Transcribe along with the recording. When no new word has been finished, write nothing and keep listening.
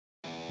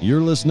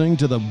You're listening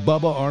to the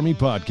Bubba Army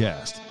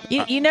Podcast.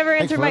 You never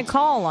answered my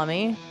call,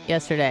 Lummy,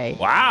 yesterday.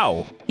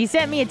 Wow. He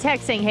sent me a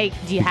text saying, hey,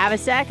 do you have a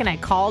sec? And I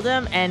called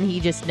him, and he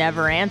just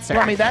never answered.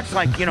 Lummy, that's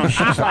like, she's like...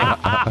 It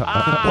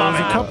was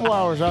a couple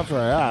hours after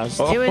I asked.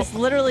 It was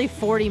literally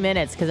 40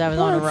 minutes because I was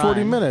on a run.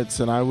 40 minutes,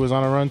 and I was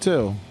on a run,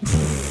 too.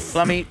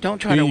 Lummy, don't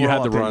try to... You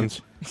had the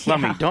runs.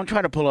 Lummy, don't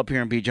try to pull up here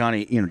and be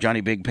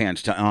Johnny Big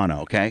Pants to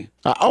Anna, okay?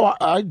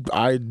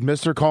 I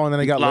missed her call, and then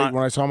I got late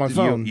when I saw my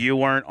phone. You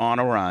weren't on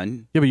a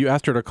run. Yeah, but you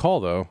asked her to call,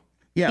 though.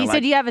 Yeah, he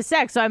said, you have a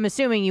sec, so I'm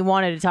assuming you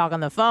wanted to talk on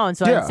the phone.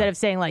 So instead of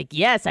saying,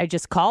 yes, I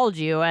just called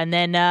you, and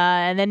then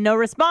no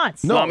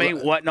response. No, Lummy,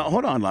 what? No,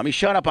 hold on, Lummy.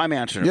 Shut up. I'm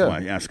asking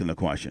the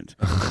questions.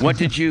 What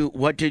did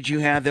you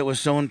have that was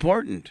so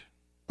important?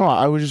 Oh,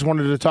 I just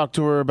wanted to talk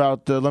to her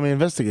about Let Me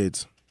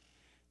Investigates.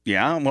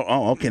 Yeah.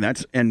 Well, okay.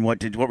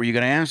 What were you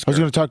going to ask her? I was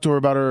going to talk to her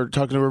about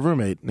talking to her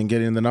roommate and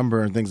getting the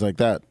number and things like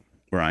that.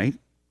 Right.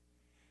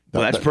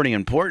 Well, that's pretty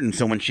important.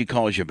 So when she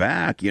calls you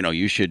back,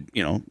 you should,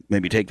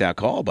 maybe take that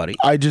call, buddy.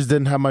 I just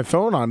didn't have my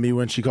phone on me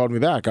when she called me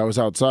back. I was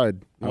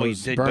outside. I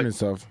was burning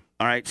stuff.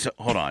 All right, so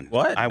hold on.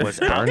 What? I was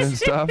burning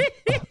stuff?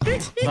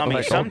 Lummy,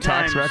 like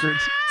sometimes, tax records?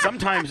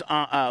 Sometimes,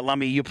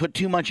 Lummy, you put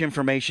too much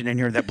information in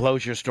here that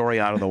blows your story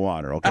out of the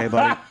water. Okay,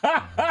 buddy?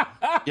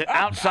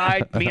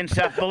 Outside, me and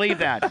Seth believe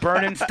that.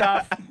 Burning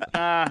stuff.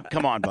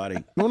 Come on,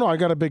 buddy. No, I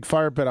got a big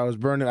fire pit. I was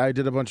burning. I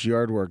did a bunch of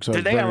yard work. So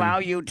did they allow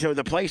you to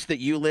the place that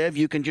you live?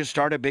 You can just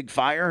start a big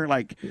fire.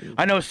 Like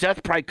I know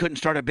Seth probably couldn't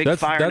start a big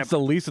fire. That's the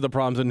least of the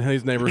problems in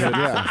his neighborhood.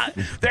 Yeah.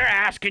 They're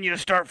asking you to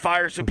start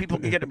fires so people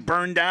can get it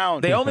burned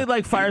down. They only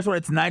like fires when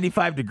it's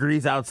 95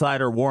 degrees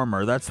outside or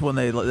warmer. That's when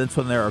they're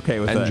okay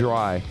with it. And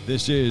dry.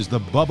 This is the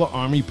Bubba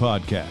Army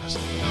Podcast.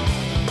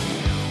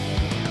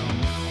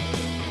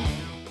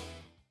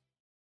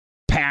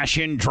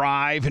 Passion,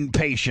 drive, and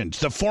patience.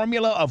 The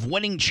formula of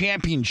winning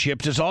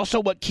championships is also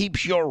what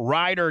keeps your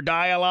ride or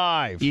die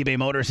alive. eBay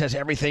Motors has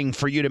everything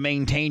for you to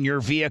maintain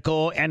your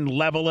vehicle and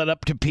level it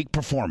up to peak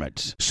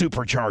performance.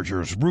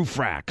 Superchargers, roof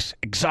racks,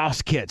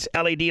 exhaust kits,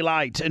 LED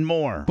lights, and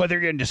more. Whether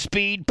you're into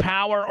speed,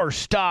 power, or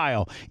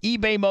style,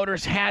 eBay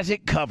Motors has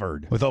it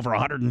covered. With over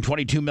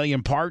 122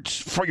 million parts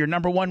for your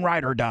number one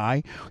ride or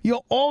die,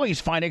 you'll always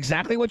find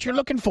exactly what you're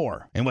looking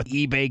for. And with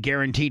eBay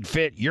Guaranteed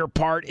Fit, your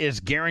part is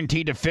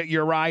guaranteed to fit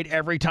your ride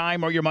every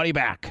time or your money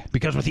back.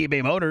 Because with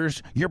eBay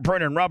Motors, you're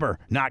burning rubber,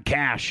 not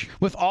cash.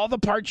 With all the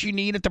parts you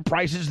need at the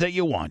prices that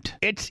you want.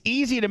 It's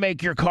easy to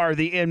make your car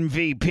the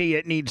MVP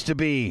it needs to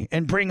be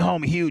and bring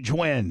home huge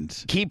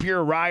wins. Keep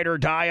your ride or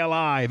die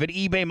alive at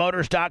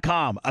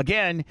ebaymotors.com.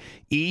 Again,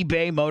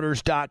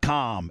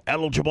 ebaymotors.com.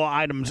 Eligible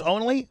items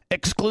only.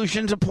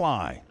 Exclusions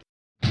apply.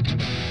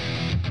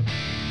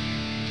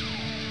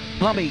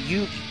 Lummy,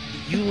 you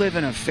live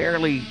in a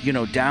fairly,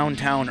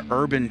 downtown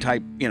urban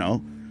type,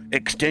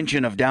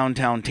 extension of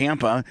downtown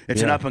Tampa.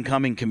 It's an up and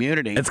coming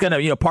community. It's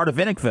gonna, part of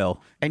Vinnickville.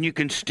 And you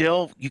can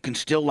still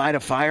light a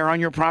fire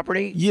on your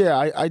property?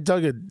 Yeah, I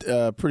dug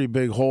a pretty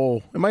big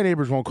hole. And my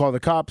neighbors won't call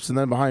the cops, and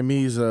then behind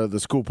me is the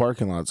school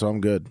parking lot, so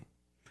I'm good.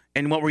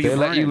 And what were you They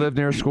let you live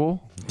near a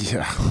school?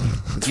 Yeah.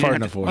 It's far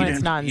enough away. When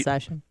it's not in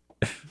session.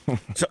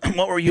 So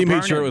what were you He burning?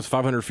 made sure it was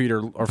 500 feet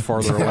or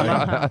farther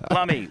away.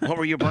 Lummy, what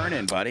were you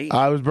burning, buddy?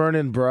 I was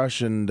burning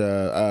brush and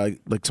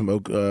like some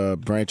oak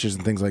branches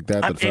and things like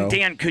that fell. And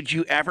Dan, could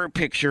you ever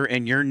picture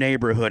in your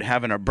neighborhood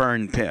having a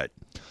burn pit?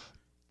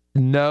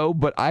 No,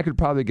 but I could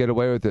probably get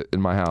away with it in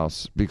my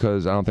house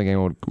because I don't think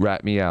anyone would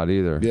rat me out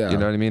either. Yeah. You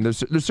know what I mean? There's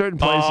certain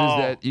places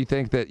that you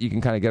think that you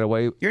can kind of get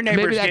away. Your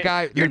neighbors Maybe that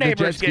guy, your the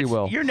neighbors jet ski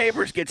will. Your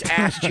neighbors gets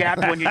ass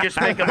chapped when you just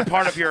make them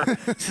part of your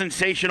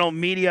sensational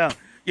media.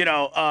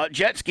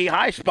 Jet ski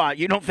high spot.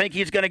 You don't think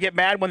he's going to get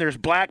mad when there's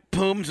black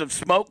plumes of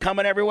smoke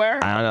coming everywhere?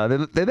 I don't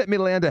know. They let me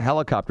land a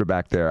helicopter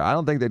back there. I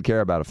don't think they'd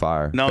care about a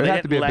fire. No, It'd they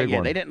have to be didn't a let big you.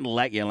 one. They didn't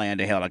let you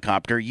land a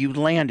helicopter. You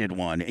landed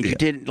one, and you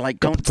didn't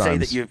don't say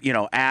times. that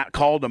you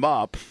called him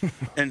up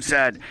and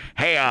said,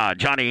 "Hey,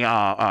 Johnny,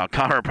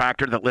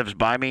 chiropractor that lives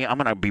by me, I'm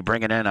going to be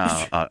bringing in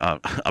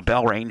a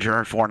Bell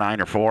Ranger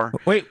 4904.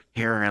 Wait.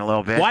 Here in a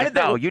little bit." Why did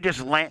no? You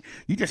just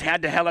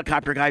had the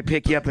helicopter guy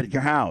pick you up at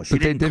your house. You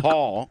didn't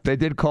call. They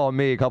did call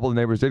me. A couple of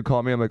neighbors did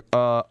call me. I'm like,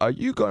 are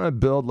you going to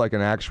build like an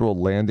actual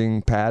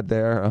landing pad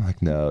there? I'm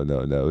like, no.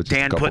 It's just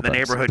Dan put in the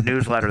neighborhood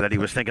newsletter that he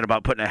was thinking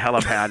about putting a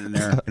helipad in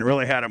there and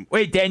really had him.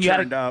 Wait, Dan, you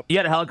had up.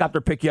 a helicopter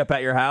pick you up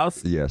at your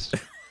house? Yes.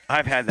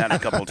 I've had that a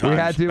couple times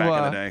back in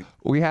the day.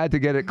 We had to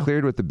get it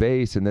cleared with the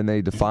base, and then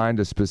they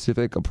defined a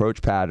specific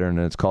approach pattern,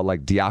 and it's called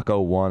like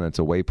Diaco 1. It's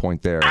a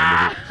waypoint there.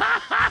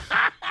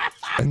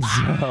 And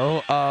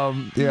so,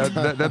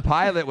 the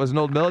pilot was an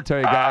old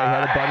military guy. He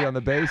had a buddy on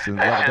the base. And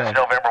this is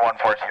November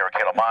 140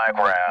 Kilo Mike.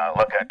 We're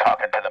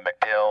talking to the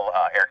MacDill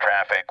air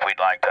traffic. We'd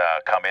like to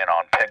come in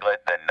on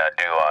Piglet, then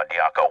do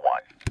Diaco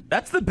 1.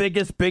 That's the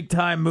biggest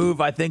big-time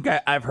move I think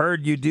I've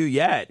heard you do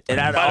yet. And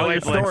out of all your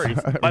stories.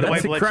 By the way,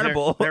 That's Blitz,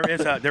 incredible.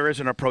 there is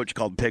an approach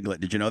called Piglet.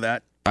 Did you know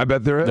that? I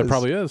bet there is. There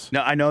probably is.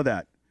 No, I know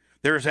that.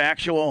 There's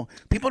actual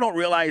people don't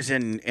realize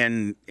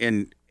in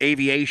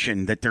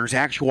aviation that there's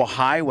actual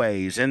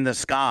highways in the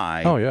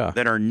sky Oh, yeah.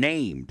 that are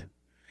named.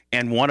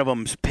 and one of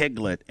them's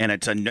Piglet, and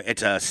it's a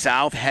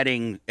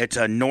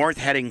north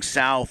heading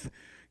south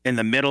in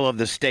the middle of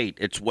the state.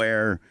 It's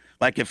where,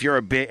 like, if you're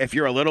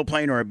a little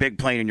plane or a big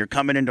plane and you're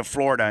coming into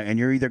Florida and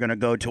you're either going to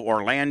go to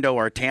Orlando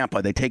or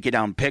Tampa, they take you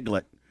down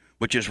Piglet,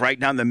 which is right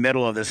down the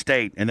middle of the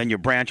state, and then you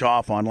branch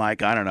off on,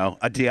 like, I don't know,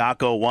 a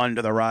Diaco 1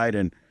 to the right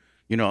and,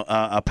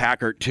 a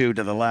Packard 2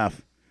 to the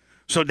left.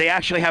 So they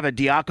actually have a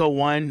Diaco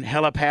 1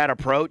 helipad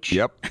approach.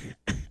 Yep.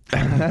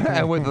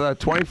 And with a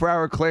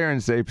 24-hour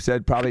clearance, they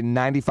said probably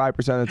 95%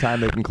 of the time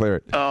they can clear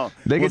it. Oh,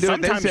 they can do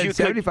it. They sometimes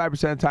said 75%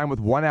 of the time with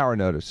 1 hour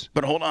notice.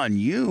 But hold on,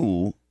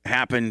 you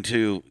happen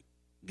to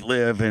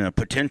live in a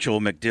potential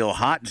MacDill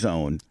hot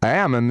zone.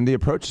 I'm in the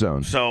approach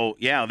zone. So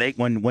yeah,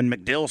 when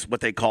MacDill's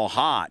what they call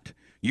hot,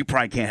 you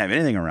probably can't have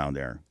anything around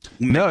there.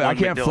 No, I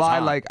can't fly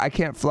like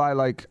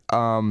like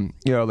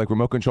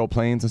remote control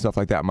planes and stuff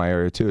like that in my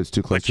area too. It's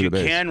too close to the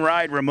base. But you can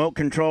ride remote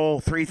control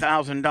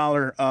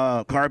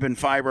 $3,000 carbon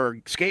fiber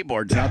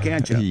skateboards now,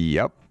 can't you?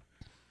 Yep.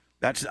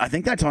 I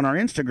think that's on our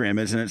Instagram,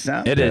 isn't it,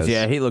 Seth? It is,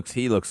 yeah. He looks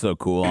so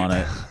cool on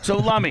it. So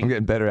Lummy, I'm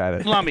getting better at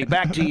it. Lummy,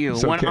 back to you.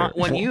 So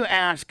When you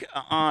ask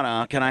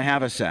Anna, "Can I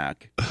have a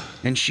sec?"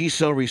 and she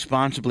so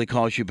responsibly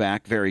calls you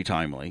back very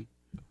timely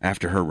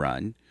after her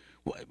run.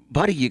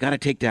 Buddy, you got to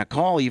take that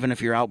call even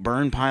if you're out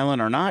burn piling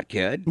or not,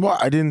 kid. Well,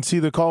 I didn't see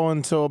the call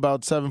until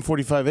about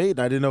 7:45, 8, and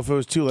I didn't know if it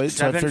was too late.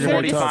 So I figured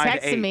I'd Just talk.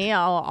 text me.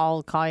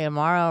 I'll call you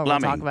tomorrow. Or we'll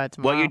talk about it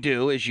tomorrow. What you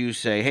do is you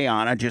say, "Hey,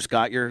 Anna, just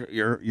got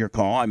your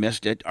call. I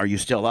missed it. Are you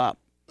still up?"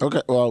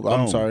 Okay, well,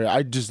 I'm sorry.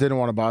 I just didn't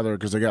want to bother her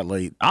because I got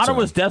late. Anna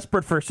was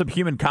desperate for some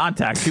human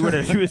contact. She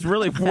was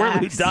really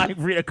dying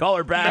for you to call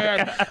her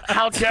back. Man,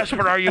 how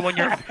desperate are you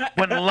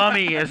when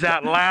Lummy is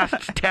that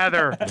last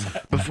tether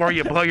before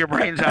you blow your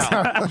brains out?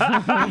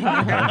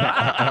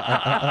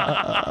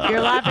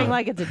 You're laughing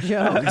like it's a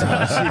joke.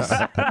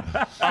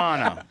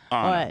 Anna,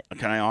 What?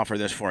 Can I offer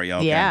this for you?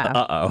 Okay? Yeah.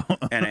 Uh-oh.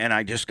 And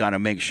I just got to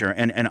make sure.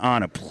 And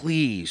Anna,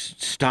 please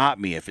stop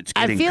me if it's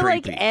getting I feel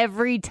creepy. like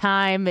every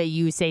time that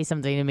you say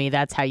something to me,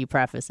 that's how you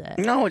preface it.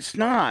 No, it's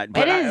not.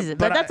 It is,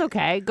 but that's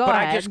okay. Go ahead.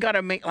 But I just got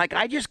to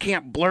I just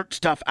can't blurt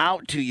stuff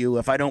out to you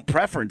if I don't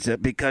preference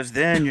it, because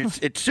then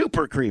it's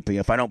super creepy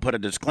if I don't put a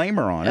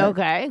disclaimer on it.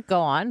 Okay,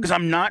 go on. Because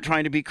I'm not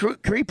trying to be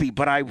creepy,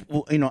 but I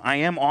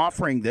am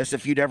offering this.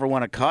 If you'd ever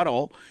want to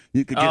cuddle,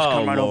 you could just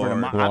come right over to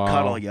my. I'll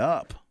cuddle you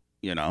up.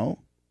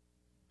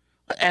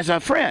 As a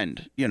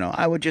friend,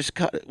 I would just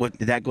cut. Was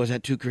that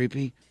too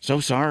creepy?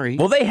 So sorry.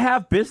 Well, they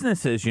have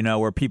businesses,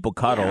 where people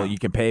cuddle. Yeah. You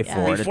can pay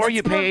for it. Before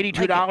you pay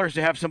 $82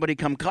 to have somebody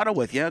come cuddle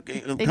with you,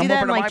 they come do over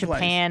that in to like my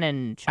Japan place.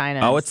 and China.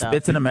 Oh, and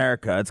it's in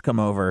America. It's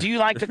come over. Do you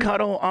like to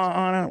cuddle,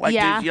 Anna?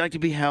 Yeah. Do you like to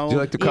be held? Do you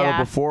like to cuddle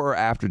before or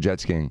after jet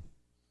skiing?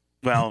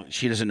 Well,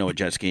 she doesn't know what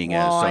jet skiing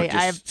well, is. So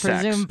I just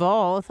presume sex.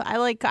 both. I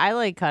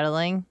like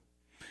cuddling.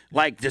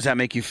 Like, does that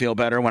make you feel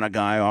better when a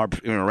guy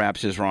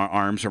wraps his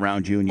arms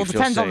around you and you feel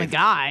Depends safe? on the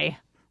guy.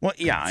 Well,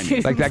 yeah, I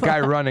mean, Like that guy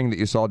running that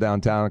you saw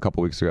downtown a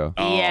couple weeks ago.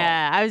 Oh.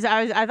 Yeah,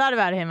 I thought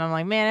about him. I'm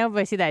like, man, I hope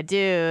I see that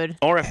dude.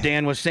 Or if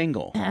Dan was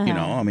single,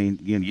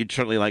 you'd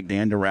certainly like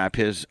Dan to wrap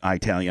his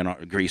Italian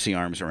greasy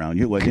arms around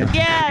you, wouldn't you?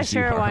 Yeah, Greasy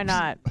sure, why arms.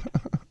 not?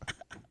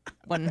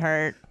 Wouldn't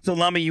hurt. So,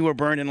 Lummy, you were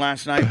burning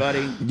last night,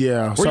 buddy.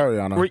 Yeah, sorry,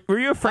 Anna. Were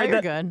you afraid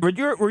you're that?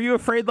 good. Were you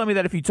afraid, Lemmy,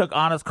 that if you took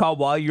Anna's call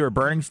while you were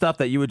burning stuff,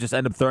 that you would just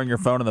end up throwing your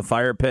phone in the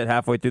fire pit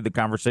halfway through the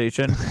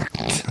conversation?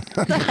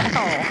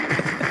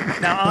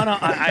 Now, Anna,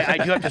 I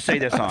do have to say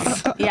this, Anna.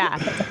 Yeah.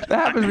 That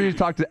happens when you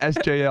talk to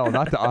SJL,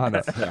 not to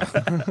Anna.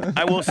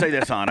 I will say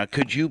this, Anna.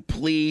 Could you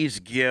please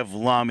give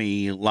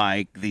Lummy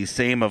not the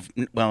same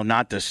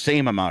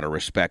amount of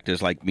respect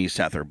as like me,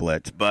 Seth, or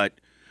Blitz, but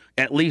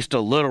at least a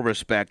little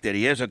respect that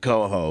he is a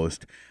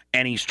co-host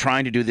and he's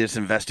trying to do this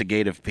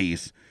investigative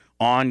piece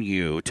on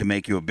you to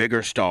make you a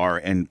bigger star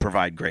and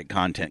provide great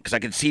content. Because I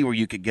could see where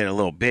you could get a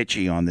little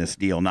bitchy on this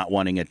deal, not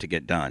wanting it to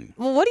get done.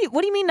 Well, what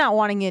do you mean not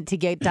wanting it to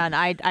get done?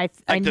 I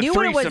knew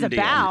what it was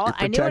about.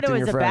 I knew what it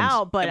was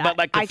about, but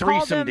like the I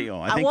called threesome him,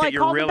 deal. I think that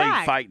you're really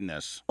fighting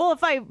this. Well,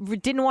 if I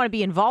didn't want to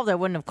be involved, I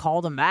wouldn't have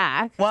called him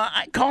back. Well,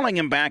 calling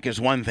him back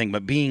is one thing,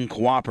 but being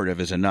cooperative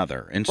is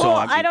another. And so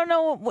well, I don't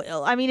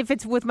know. I mean, if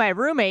it's with my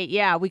roommate,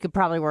 yeah, we could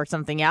probably work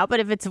something out. But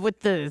if it's with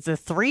the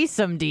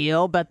threesome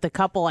deal, but the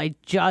couple I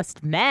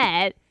just met.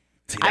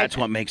 See, that's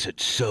what makes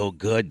it so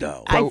good,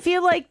 though. I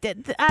feel like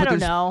I don't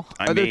know.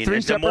 I mean,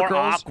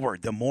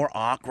 the more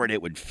awkward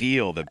it would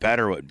feel, the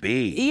better it would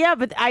be. Yeah,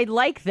 but I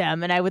like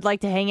them, and I would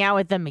like to hang out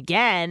with them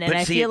again. And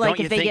I feel like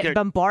if they get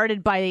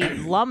bombarded by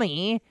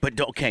Lummy,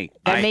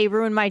 that may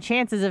ruin my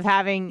chances of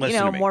having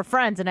more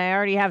friends. And I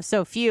already have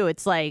so few.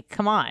 It's like,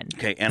 come on.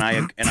 Okay, and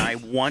I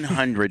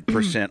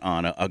 100%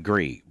 Anna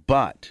agree,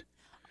 but.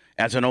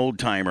 As an old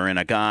timer and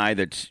a guy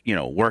that's,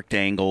 worked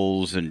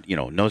angles and,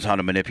 knows how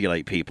to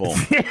manipulate people,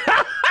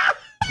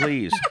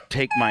 please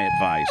take my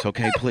advice,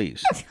 okay,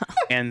 please.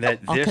 And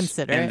that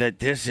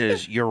this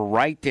is, you're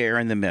right there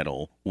in the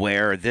middle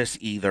where this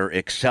either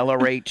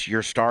accelerates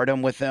your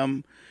stardom with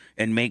them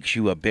and makes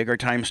you a bigger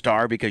time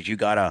star because you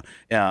got a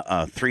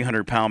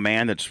 300-pound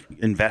man that's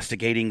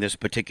investigating this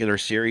particular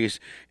series,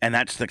 and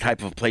that's the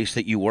type of place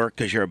that you work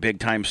because you're a big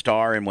time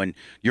star, and when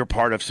you're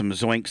part of some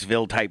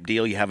Zoinksville type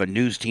deal, you have a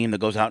news team that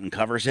goes out and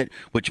covers it,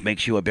 which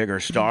makes you a bigger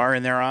star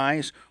in their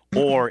eyes,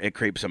 or it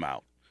creeps them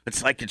out.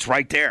 It's like it's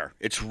right there.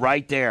 It's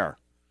right there.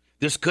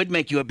 This could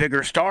make you a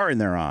bigger star in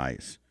their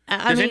eyes.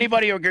 Does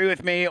anybody agree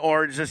with me,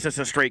 or is this just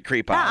a straight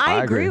creep out?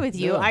 I agree with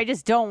you. Yeah. I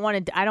just don't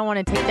want to. I don't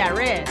want to take that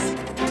risk.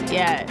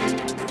 Yeah.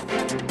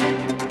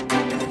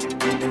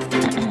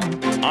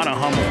 Anna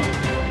Hummel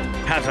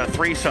has a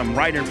threesome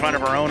right in front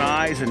of her own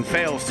eyes and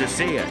fails to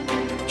see it.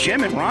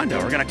 Jim and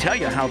Rhonda are going to tell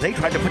you how they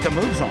tried to put the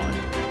moves on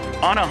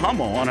Anna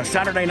Hummel on a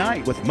Saturday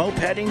night with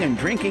mopeding and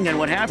drinking and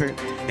what have you,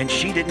 and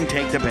she didn't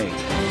take the bait.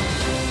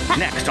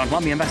 Next on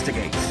Lummy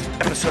Investigates,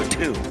 episode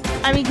 2.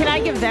 I mean, can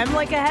I give them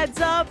like a heads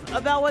up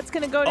about what's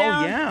going to go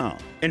down? Oh, yeah.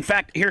 In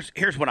fact,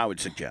 here's what I would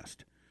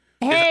suggest.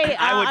 Hey,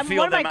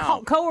 one of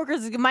my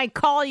coworkers might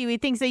call you. He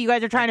thinks that you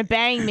guys are trying to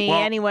bang me.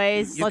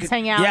 Anyways, let's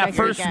hang out. Yeah,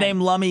 first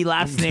name Lummy,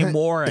 last name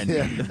Warren.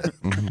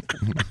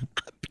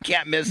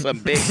 Can't miss a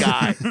big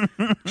guy.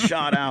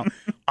 Shout out.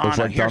 Looks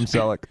like Tom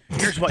Selleck.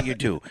 Here's what you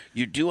do.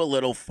 You do a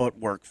little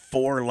footwork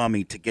for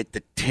Lummy to get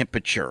the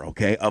temperature,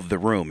 okay, of the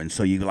room. And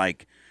so you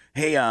like,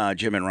 hey,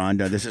 Jim and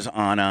Rhonda, this is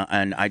Anna,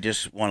 and I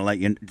just want to let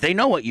you. They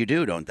know what you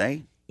do, don't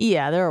they?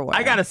 Yeah, they're aware.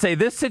 I gotta say,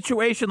 this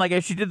situation, like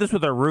if she did this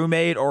with her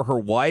roommate or her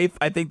wife,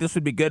 I think this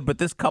would be good. But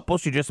this couple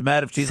she just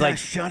met, if she's like,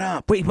 shut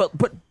up. Wait, but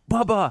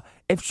Bubba,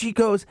 if she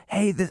goes,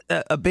 hey, this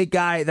a big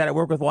guy that I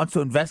work with wants to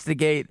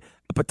investigate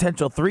a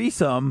potential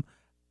threesome.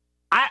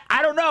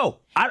 I don't know.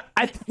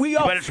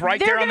 But it's right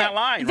there on that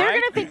line, they're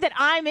right? going to think that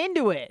I'm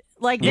into it.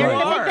 Like, they're going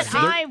to think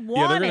that I want it.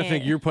 Yeah, they're going to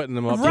think you're putting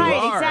them up.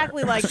 Right,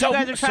 exactly. Like, you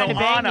guys are trying to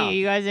bang me.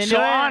 You guys into it?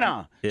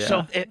 Anna,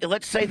 so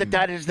let's say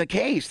that is the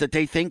case, that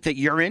they think that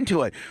you're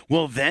into it.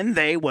 Well, then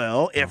they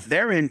will, if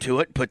they're into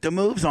it, put the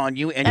moves on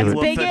you, and you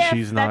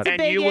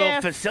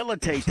will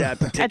facilitate that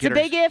particular. That's a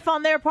big if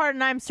on their part,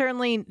 and I'm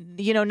certainly,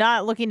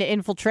 not looking to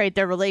infiltrate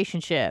their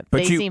relationship.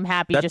 They seem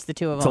happy, just the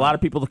two of them. It's a lot of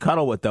people to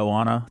cuddle with, though,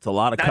 Anna. It's a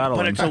lot of cuddling.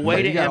 But it's a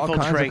way to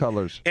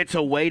infiltrate. It's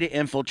a way to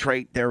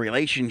infiltrate their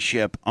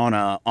relationship on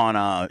a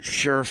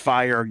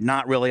surefire,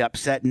 not really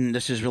upsetting,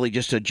 this is really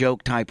just a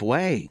joke type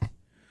way.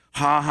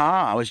 Ha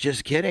ha, I was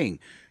just kidding.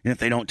 And if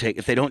they don't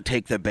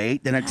take the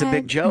bait, then it's a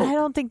big joke. I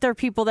don't think they're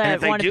people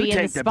that want to be in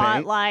the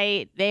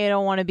spotlight. They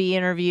don't want to be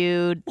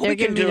interviewed. They're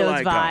giving me those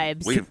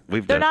vibes.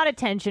 They're not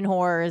attention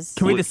whores.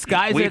 Can we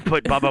disguise it? We've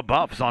put Bubba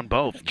Buffs on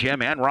both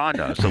Jim and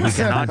Rhonda, so we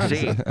cannot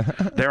see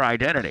their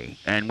identity.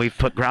 And we've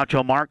put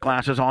Groucho Marx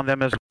glasses on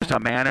them as a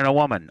man and a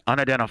woman,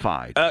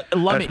 unidentified. As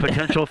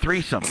potential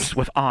threesomes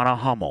with Anna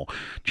Hummel.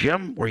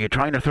 Jim, were you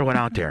trying to throw it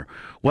out there?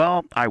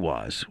 Well, I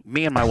was.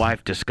 Me and my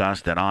wife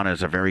discussed that Anna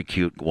is a very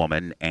cute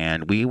woman,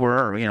 and we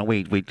were,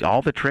 we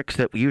all the tricks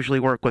that we usually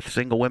work with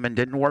single women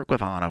didn't work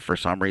with Anna for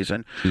some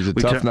reason. She's a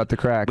tough nut to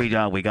crack. We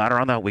got her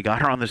on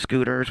the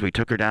scooters. We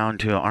took her down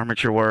to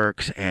Armature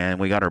Works, and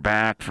we got her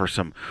back for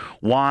some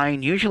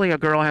wine. Usually a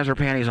girl has her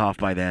panties off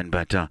by then,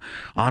 but Anna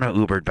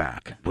Ubered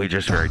back. We're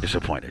just very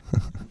disappointed.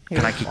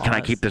 Can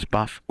I keep this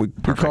buff? We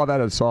call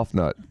that a soft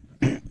nut.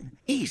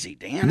 Easy,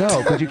 Dan.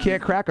 No, because you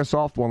can't crack a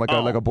soft one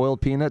like a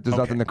boiled peanut. There's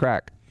nothing to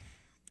crack.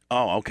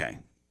 Oh, okay.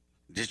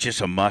 It's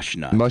just a mush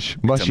nut. Mushy.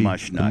 It's a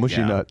mush nut.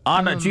 Mushy nut.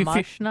 Anna,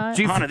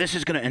 Anna, this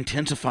is going to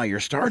intensify your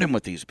stardom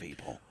with these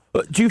people.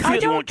 Do you feel I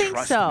don't think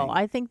so.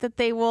 I think that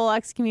they will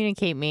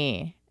excommunicate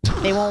me.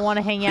 They won't want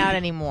to hang out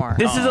anymore.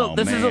 This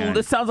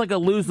sounds like a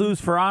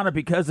lose-lose for Anna,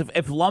 because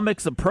if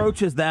Lumix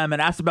approaches them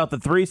and asks about the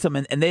threesome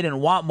and they didn't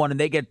want one and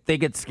they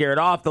get scared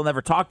off, they'll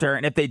never talk to her.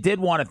 And if they did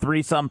want a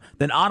threesome,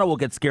 then Anna will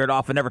get scared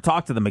off and never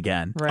talk to them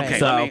again. Right. Okay,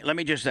 so, let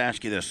me just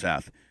ask you this,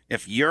 Seth.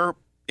 If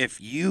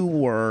you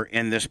were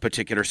in this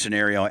particular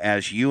scenario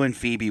as you and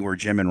Phoebe were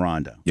Jim and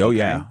Rhonda. Oh, okay?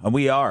 Yeah, and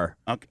we are.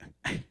 Okay.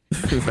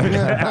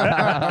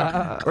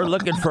 We're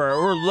looking for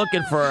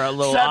a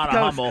little Anna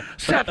Hummel.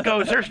 Seth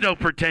goes, there's no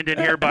pretending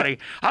here, buddy.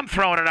 I'm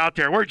throwing it out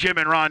there. We're Jim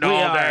and Rhonda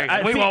all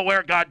day. We won't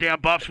wear goddamn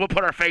buffs. We'll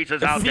put our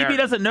faces out there. Phoebe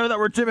doesn't know that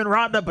we're Jim and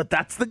Rhonda, but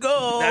that's the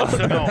goal. That's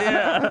the goal.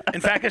 Yeah.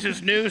 In fact, this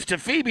is news to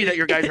Phoebe that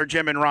your guys are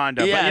Jim and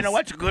Rhonda. Yes. But you know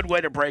what's a good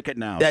way to break it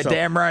now?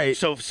 Damn right.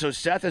 So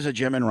Seth is a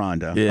Jim and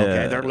Rhonda. Yes.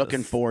 Okay, they're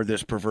looking for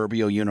this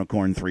proverbial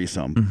unicorn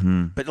threesome.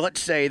 Mm-hmm. But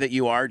let's say that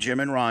you are Jim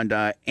and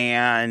Rhonda,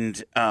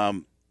 and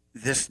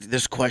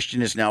this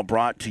question is now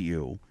brought to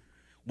you.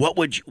 What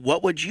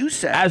would you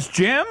say? As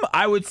Jim,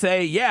 I would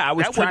say, I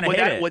was trying to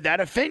hit it. Would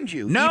that offend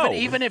you? No.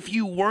 Even if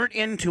you weren't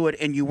into it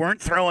and you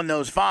weren't throwing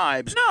those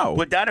vibes, no.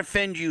 Would that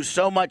offend you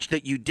so much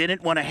that you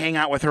didn't want to hang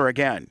out with her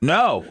again?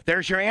 No.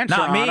 There's your answer,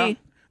 Not Anna. me.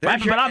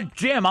 But I'm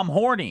Jim. I'm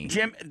horny.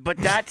 Jim, but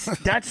that's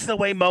the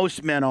way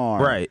most men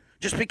are. Right.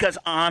 Just because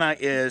Anna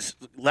is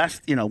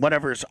less,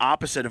 whatever is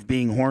opposite of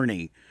being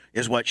horny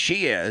is what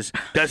she is,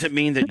 doesn't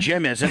mean that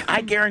Jim isn't.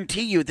 I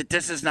guarantee you that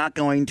this is not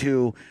going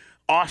to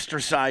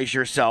ostracize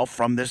yourself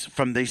from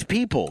these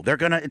people.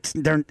 It's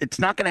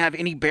not gonna have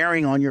any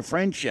bearing on your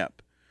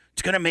friendship.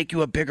 It's going to make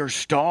you a bigger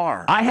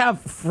star. I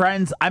have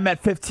friends I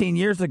met 15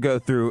 years ago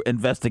through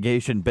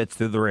investigation bits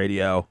through the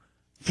radio.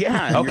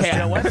 Yeah. Okay.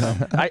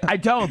 I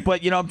don't,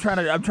 but I'm trying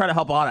to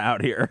help Anna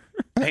out here.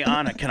 Hey,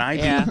 Anna, can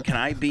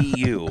I be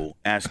you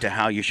as to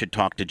how you should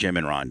talk to Jim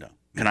and Rhonda?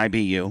 Can I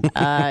be you?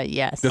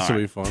 Yes. This will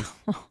be fun.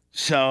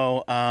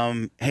 So,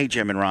 hey,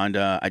 Jim and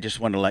Rhonda, I just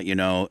want to let you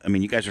know. I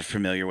mean, you guys are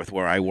familiar with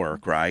where I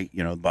work, right?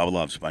 The Bubba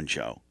Loves Fun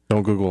show.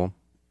 Don't Google them.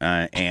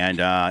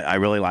 And I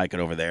really like it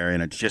over there,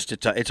 and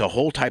it's a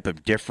whole type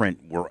of different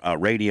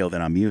radio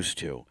than I'm used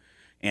to,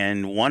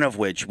 and one of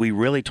which we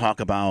really talk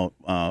about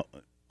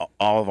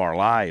all of our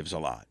lives a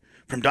lot.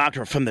 From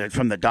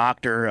the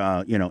doctor,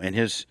 and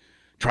his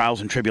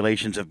trials and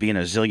tribulations of being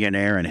a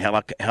zillionaire and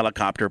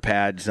helicopter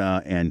pads,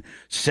 and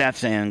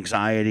Seth's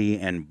anxiety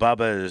and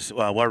Bubba's.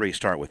 Well, where do we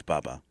start with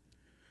Bubba?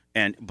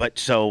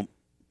 So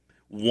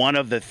one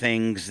of the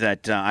things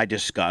that I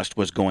discussed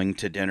was going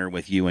to dinner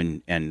with you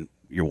and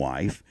your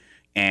wife,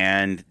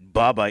 and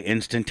Bubba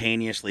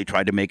instantaneously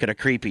tried to make it a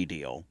creepy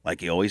deal, like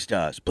he always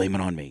does. Blame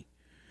it on me.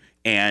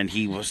 And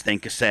he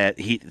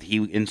he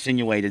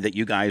insinuated that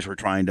you guys were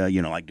trying to,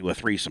 like do a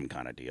threesome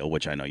kind of deal,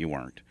 which I know you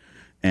weren't.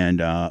 And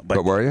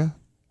but were you?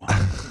 Well,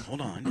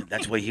 hold on,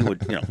 that's what he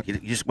would. You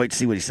just wait to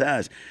see what he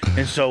says.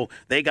 And so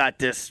they got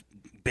this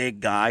big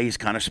guy. He's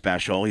kind of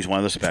special. He's one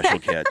of the special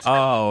kids.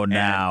 Oh,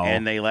 now.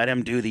 And they let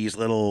him do these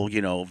little,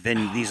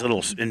 these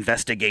little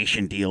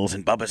investigation deals.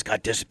 And Bubba's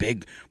got this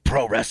big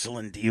pro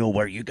wrestling deal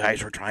where you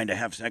guys were trying to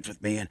have sex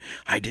with me, and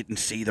I didn't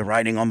see the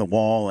writing on the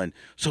wall. And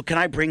so can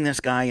I bring this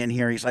guy in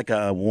here? He's like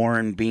a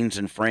Warren Beans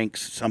and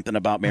Frank's something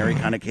about Mary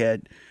kind of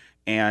kid.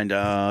 And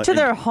to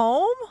their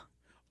home?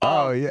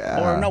 Oh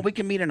yeah. Or no, we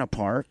can meet in a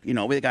park. We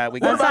got.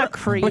 That's not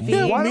creepy.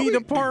 Meet in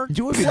a park.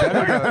 You would be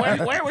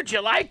better. Where would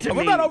you like to meet?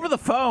 What about over the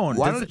phone?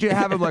 Why don't you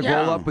have him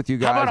roll up with you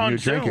guys when you're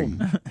drinking?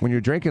 When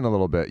you're drinking a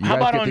little bit, you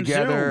guys get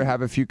together, Zoom?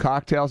 Have a few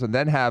cocktails, and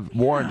then have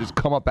Warren just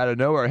come up out of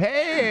nowhere.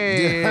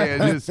 Hey,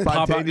 and just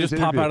pop out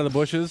of the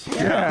bushes.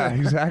 Yeah,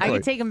 exactly. I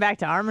could take him back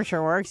to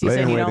Armature Works. You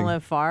said you don't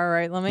live far,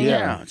 right? Let me.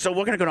 Yeah. So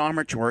we're gonna go to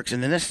Armature Works,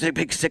 and then this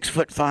big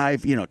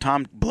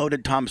 6'5",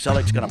 bloated Tom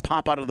Selleck's gonna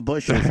pop out of the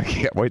bushes. I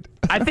can't wait.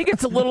 I think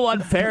it's a little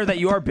unfair that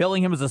you are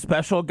billing him as a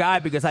special guy,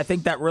 because I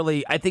think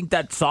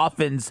that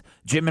softens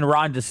Jim and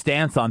Rhonda's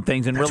stance on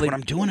things, and That's really what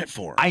I'm doing it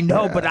for. I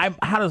know, but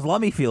how does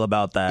Lummy feel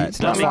about that? It's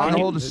not fun to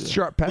hold a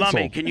sharp pencil.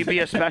 Lummy, can you be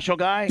a special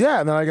guy?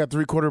 Yeah, and then I got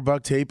 3/4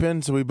 buck tape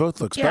in, so we both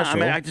look special.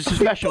 Yeah, I mean, this is a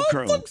special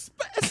crew.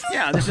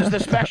 Yeah, this is the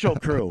special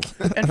crew.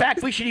 In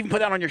fact, we should even put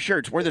that on your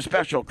shirts. We're the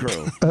special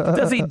crew.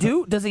 Does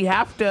he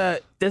have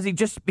to? Does he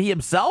just be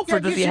himself, or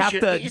does he have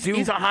to do?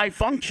 He's a high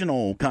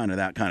functional kind of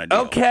deal.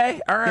 Okay,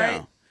 all right.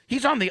 Yeah.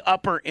 He's on the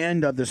upper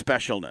end of the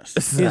specialness.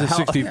 He's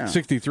a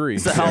 63.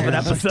 It's a hell of an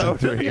episode.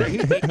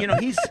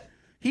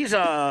 He's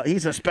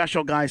a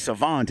special guy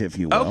savant, if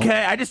you will.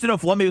 Okay, I just didn't know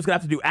if Lummy was going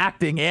to have to do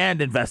acting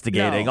and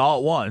investigating all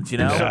at once,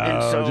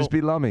 So just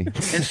be Lummy.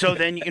 And so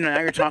then,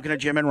 now you're talking to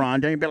Jim and Rhonda,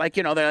 and you'd be like,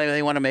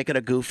 they want to make it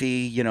a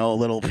goofy,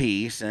 little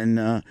piece.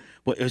 And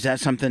is that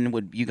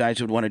something you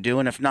guys would want to do?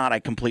 And if not, I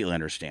completely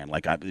understand.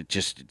 Like,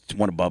 it's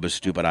one of Bubba's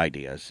stupid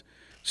ideas.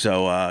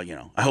 So, I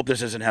hope this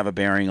doesn't have a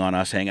bearing on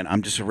us hanging.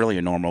 I'm just really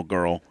a normal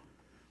girl,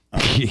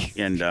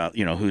 and,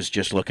 who's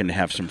just looking to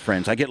have some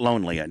friends. I get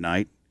lonely at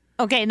night.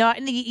 Okay, no,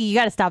 you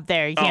got to stop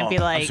there. You can't be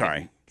like, I'm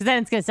sorry. Because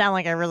then it's going to sound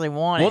like I really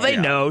want it. Well, they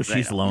know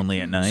she's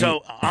lonely at night.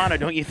 So, Anna,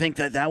 don't you think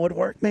that would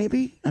work,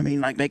 maybe? I mean,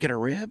 like, make it a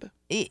rib?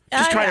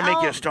 Just try to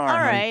make you a star. All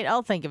right,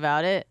 I'll think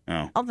about it.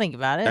 Oh. I'll think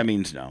about it. That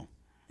means no.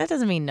 That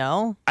doesn't mean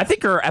no. I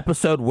think her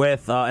episode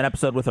with an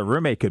episode with a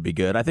roommate could be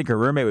good. I think her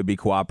roommate would be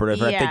cooperative.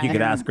 Yeah. I think you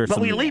could ask her. But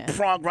we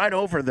leapfrog right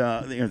over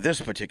this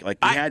particular.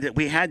 Like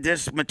we had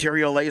this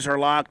material laser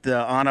locked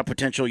on a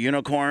potential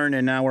unicorn,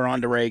 and now we're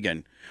on to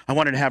Reagan. I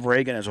wanted to have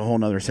Reagan as a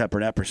whole other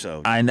separate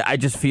episode. And I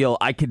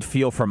could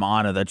feel from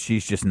Anna that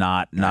she's just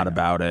not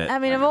about it. I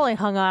mean, I've only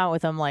hung out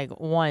with him like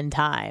one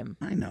time.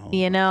 I know.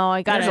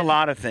 There's a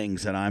lot of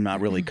things that I'm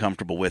not really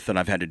comfortable with that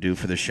I've had to do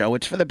for the show.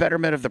 It's for the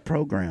betterment of the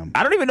program.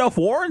 I don't even know if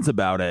Warren's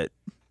about it.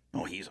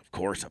 Oh, he's of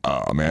course.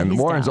 Oh man,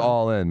 Warren's down.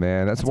 All in,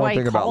 man. That's one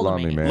thing about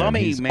Lummy, man.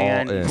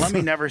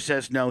 Lummy never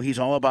says no. He's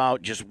all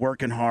about just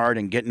working hard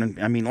and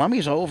getting. I mean,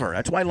 Lummy's over.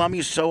 That's why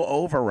Lummy's so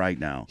over right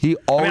now. He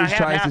always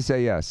tries to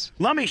say yes.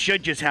 Lummy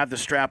should just have the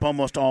strap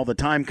almost all the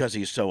time because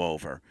he's so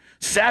over.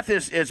 Seth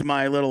is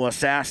my little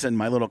assassin,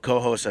 my little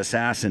co-host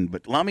assassin,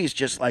 but Lummy's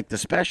just like the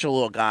special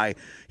little guy.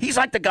 He's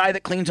like the guy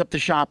that cleans up the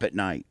shop at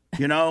night.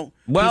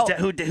 Well,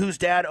 whose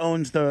dad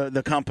owns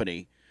the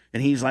company.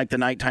 And he's like the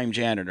nighttime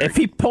janitor. If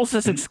he pulls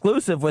this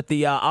exclusive with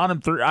the on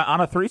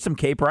a threesome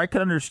caper, I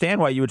could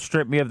understand why you would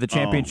strip me of the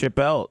championship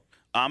belt.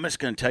 I'm just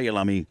going to tell you,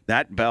 Lummy,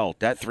 that belt,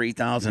 that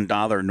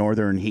 $3,000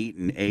 Northern Heat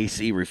and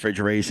AC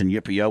refrigeration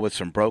Yippee-Yo with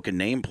some broken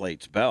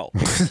nameplates belt.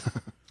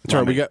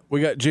 Sorry,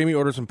 we got Jamie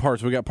ordered some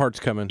parts. We got parts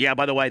coming. Yeah,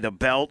 by the way, the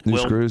belt New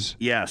screws?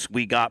 Yes,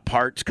 we got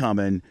parts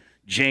coming.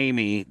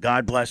 Jamie,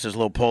 God bless his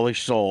little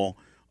Polish soul,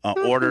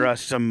 ordered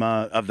us some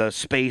of the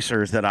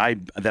spacers that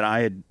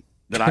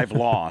I've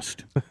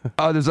lost.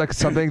 Oh, there's like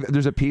something.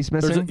 There's a piece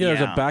missing. There's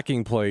a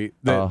backing plate.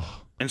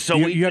 And so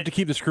you have to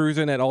keep the screws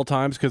in at all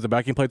times because the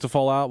backing plates will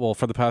fall out. Well,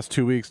 for the past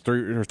 2 weeks,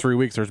 3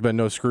 weeks, there's been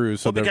no screws,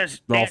 so they're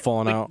all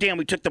falling out. Dan,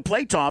 we took the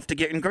plates off to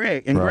get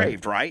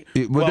engraved, right?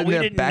 Didn't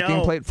the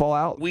backing plate fall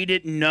out? We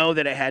didn't know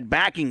that it had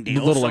backing deals.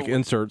 The little like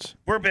inserts.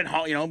 We've been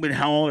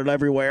hauling it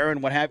everywhere,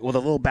 and what happened? Well,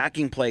 the little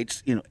backing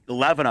plates,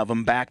 11 of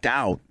them backed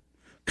out,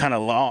 kind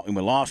of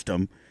we lost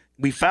them.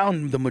 We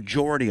found the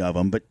majority of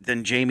them, but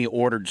then Jamie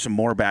ordered some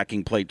more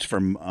backing plates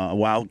from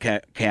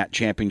Wildcat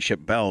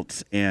Championship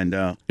belts. And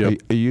Are you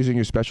using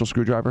your special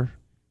screwdriver?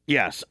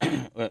 Yes,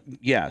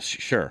 yes,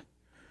 sure.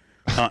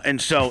 And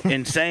so,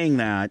 in saying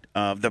that,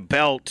 the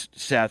belt,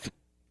 Seth,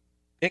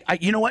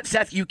 you know what,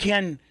 Seth?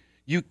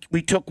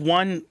 We took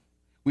one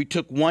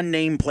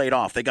nameplate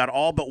off. They got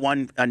all but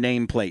one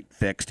nameplate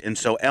fixed, and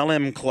so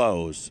LM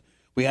Close.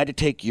 We had to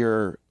take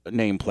your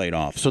nameplate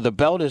off. So the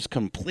belt is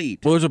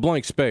complete. Well, there's a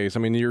blank space. I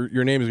mean,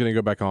 your name is going to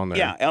go back on there.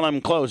 Yeah,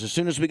 LM Close. As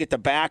soon as we get the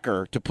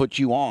backer to put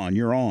you on,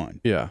 you're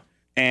on. Yeah.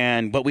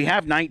 But we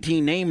have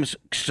 19 names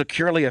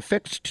securely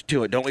affixed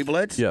to it, don't we,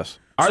 Blitz? Yes.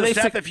 Are they,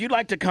 Seth, if you'd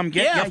like to come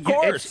get of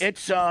course.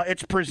 It's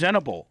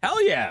presentable.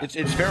 Hell yeah.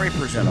 It's very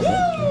presentable.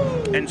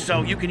 Woo! And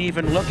so you can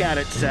even look at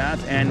it,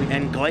 Seth,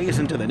 and glaze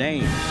into the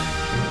names.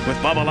 With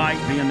Bubba Light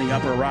being the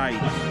upper right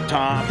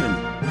top, and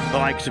the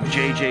likes of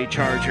JJ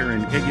Charger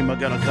and Iggy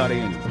McGillicuddy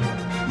and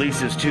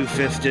Lisa's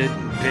Two-Fisted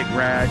and Big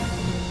Rad.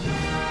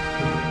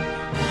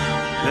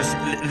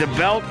 The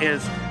belt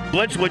is,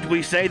 Blitz, would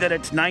we say that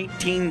it's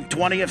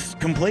 19/20ths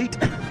complete?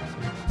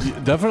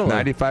 Definitely.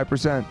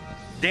 95%.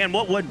 Dan,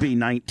 what would be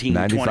 19/20ths?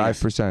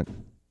 95%.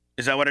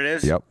 Is that what it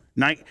is? Yep.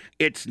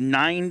 It's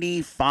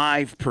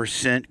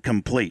 95%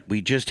 complete.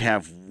 We just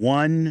have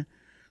one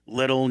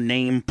little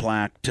name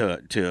plaque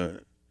to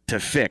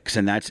fix,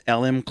 and that's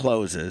LM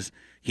Closes.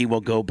 He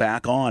will go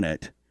back on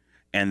it,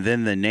 and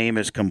then the name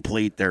is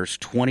complete. There's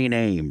 20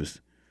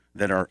 names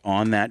that are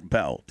on that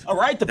belt. All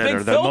right, the big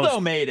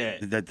Phildo made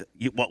it.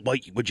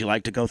 Would you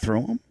like to go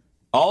through them?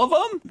 All of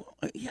them?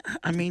 Yeah,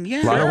 I mean,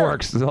 yeah. A lot of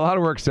work. There's a lot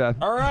of work, Seth.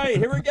 All right,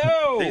 here we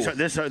go.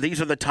 These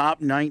are the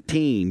top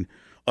 19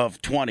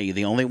 of 20.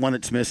 The only one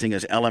that's missing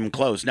is LM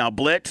Close. Now,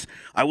 Blitz,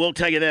 I will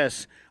tell you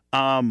this.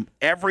 Not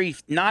every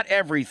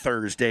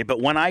Thursday, but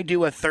when I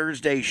do a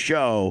Thursday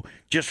show,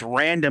 just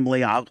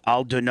randomly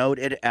I'll denote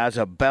it as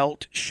a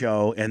belt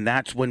show, and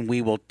that's when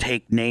we will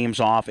take names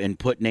off and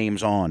put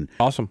names on.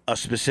 Awesome. A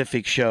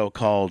specific show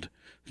called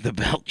The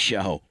Belt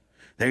Show.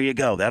 There you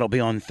go. That'll be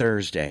on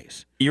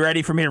Thursdays. You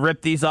ready for me to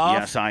rip these off?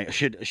 Yes, I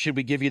should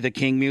we give you the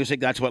King music?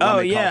 That's what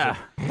Lummy calls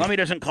it. Lummy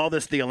doesn't call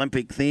this the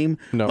Olympic theme.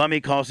 No. Lummy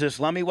calls this,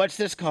 Lummy, what's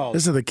this called?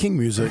 This is the King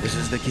music. This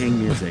is the King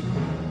music.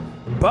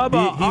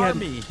 Bubba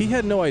Army. He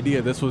had no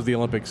idea this was the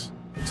Olympics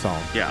song.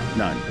 Yeah,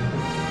 none.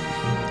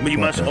 But you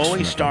must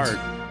always start,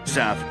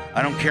 Seth.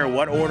 I don't care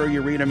what order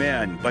you read them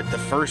in, but the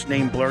first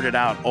name blurted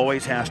out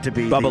always has to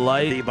be Bubba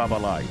Light. The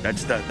Bubba Light.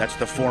 That's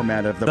the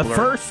format of the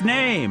first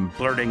name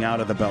blurting out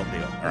of the belt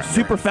deal. All right,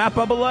 Super Fat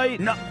Bubba Light.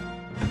 No.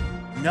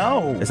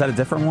 Is that a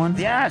different one?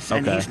 Yes,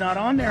 and he's not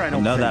on there. I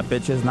don't. No, think.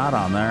 that bitch is not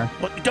on there.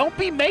 Well, don't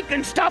be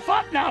making stuff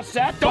up now,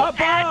 Seth. Don't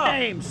add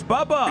names.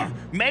 Bubba.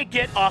 Make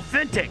it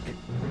authentic.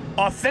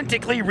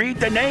 Authentically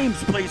read the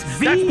names, please.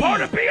 That's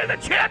part of being the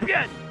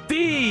champion.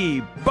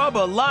 The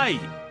Bubba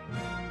Light.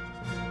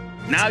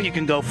 Now you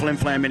can go flim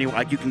flam you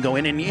can go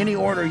in any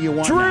order you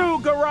want. Drew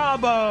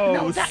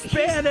Garabo,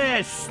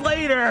 Spanish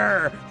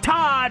Slater,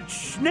 Todd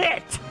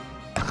Schnitt,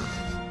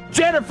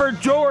 Jennifer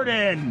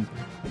Jordan,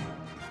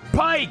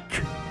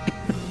 Pike,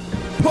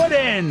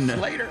 Puddin,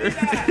 Slater,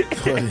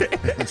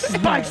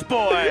 Spice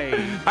Boy.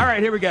 All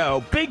right, here we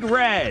go. Big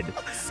Red,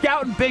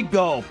 Scoutin' Big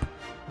Gulp,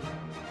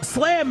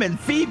 Slammin'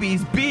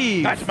 Phoebe's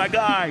Beef. That's my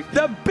guy.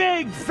 The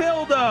Big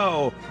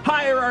Phildo,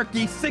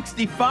 Hierarchy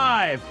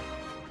 65.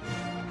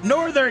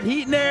 Northern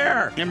Heat and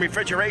Air. And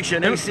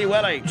Refrigeration, AC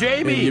Willie.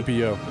 Jamie. And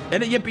Yippee-Yo.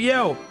 And a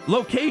Yippee-Yo.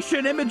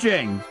 Location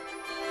Imaging.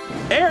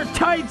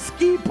 Airtight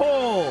Ski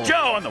Pole.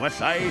 Joe on the west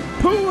side.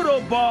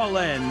 Poodle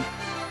Ballin'.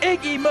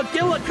 Iggy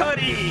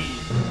McGillicuddy.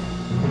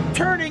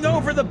 Turning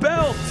over the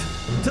belt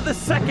to the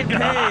second page.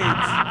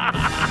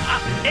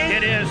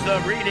 It is the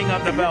reading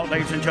of the belt,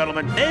 ladies and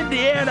gentlemen.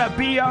 Indiana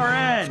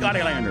BRN.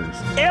 Scotty Landers.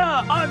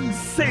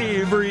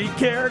 Unsavory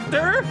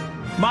character.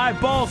 My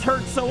balls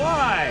hurt so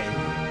I.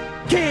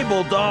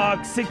 Cable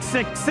Dog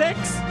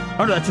 666.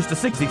 Oh, no, that's just a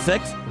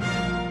 66.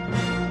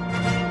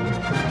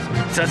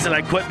 Says that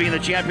I quit being the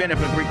champion if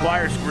it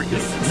requires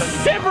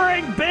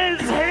Shivering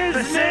Biz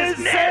His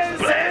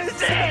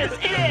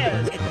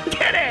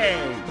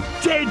Kidding.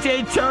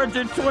 JJ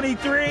Charger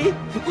 23.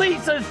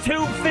 Lisa's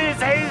Two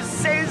Fizz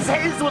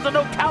His with a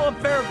no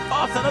califer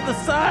faucet on the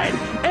side.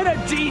 And a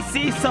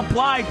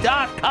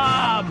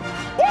GCSupply.com.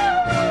 Woo!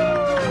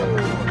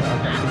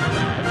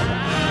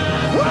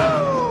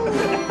 Woo!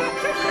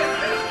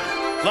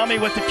 Lummy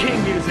with the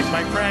King music,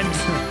 my friends.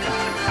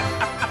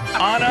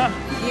 Anna?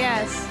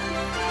 Yes.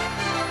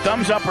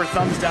 Thumbs up or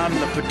thumbs down on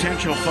the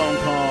potential phone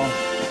call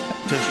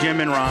to Jim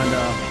and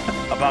Rhonda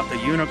about the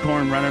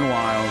unicorn running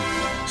wild.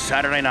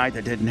 Saturday night,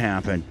 that didn't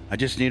happen. I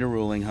just need a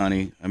ruling,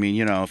 honey. I mean,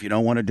 if you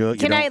don't want to do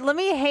it, let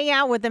me hang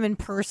out with them in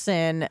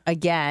person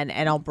again,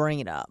 and I'll bring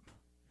it up.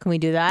 Can we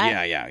do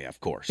that? Yeah, of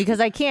course. Because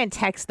I can't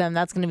text them.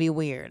 That's going to be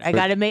weird. I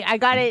got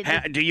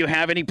it. Do you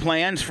have any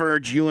plans for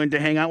you and to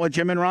hang out with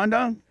Jim and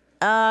Rhonda?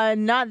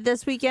 Not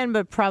this weekend,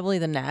 but probably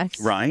the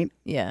next. Right.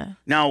 Yeah.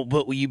 Now,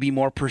 but will you be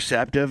more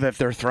perceptive if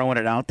they're throwing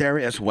it out there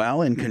as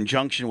well, in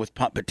conjunction with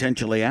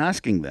potentially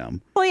asking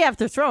them? Well, yeah, if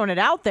they're throwing it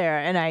out there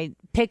and I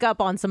pick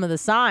up on some of the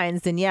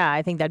signs, then yeah,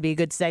 I think that'd be a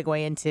good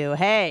segue into,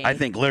 hey. I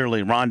think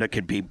literally Rhonda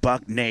could be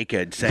buck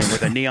naked, saying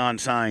with a neon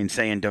sign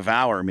saying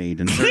 "devour me"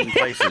 in certain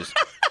places.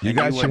 You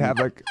guys should have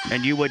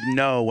and you would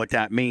know what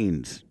that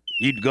means.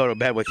 You'd go to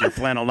bed with your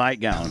flannel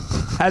nightgown.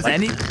 Has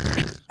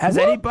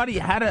anybody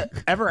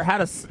ever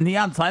had a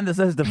neon sign that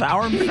says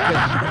 "devour me"?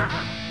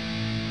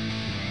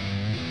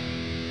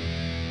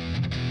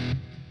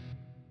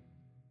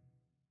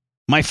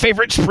 My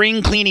favorite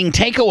spring cleaning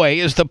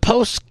takeaway is the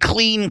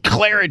post-clean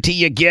clarity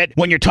you get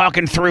when you're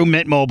talking through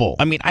Mint Mobile.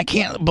 I mean, I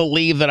can't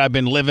believe that I've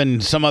been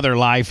living some other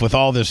life with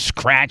all this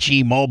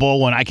scratchy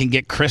mobile when I can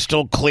get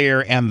crystal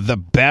clear and the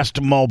best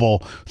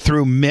mobile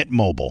through Mint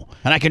Mobile.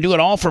 And I can do it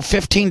all for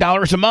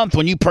 $15 a month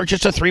when you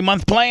purchase a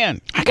 3-month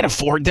plan. I can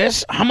afford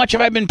this. How much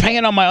have I been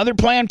paying on my other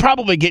plan?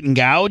 Probably getting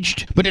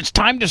gouged. But it's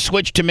time to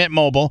switch to Mint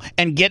Mobile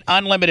and get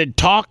unlimited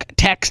talk,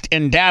 text,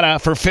 and data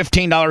for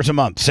 $15 a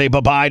month. Say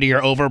bye-bye to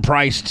your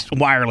overpriced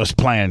wireless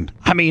plan.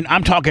 I mean,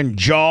 I'm talking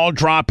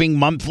jaw-dropping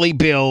monthly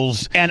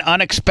bills and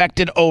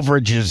unexpected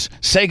overages.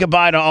 Say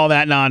goodbye to all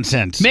that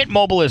nonsense. Mint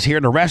Mobile is here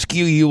to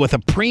rescue you with a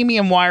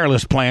premium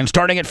wireless plan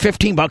starting at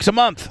 $15 a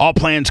month. All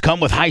plans come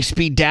with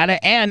high-speed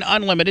data and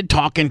unlimited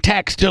talk and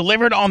text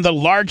delivered on the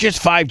largest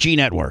 5G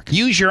network.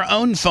 Use your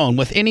own phone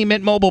with any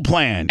Mint Mobile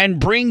plan and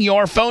bring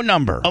your phone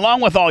number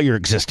along with all your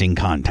existing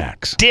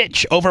contacts.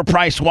 Ditch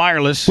overpriced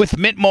wireless with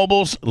Mint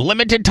Mobile's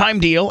limited time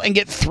deal and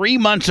get 3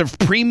 months of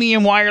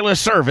premium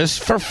wireless service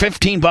for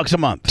 $15 a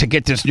month. To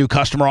get this new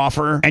customer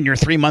offer and your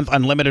 3-month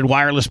unlimited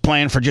wireless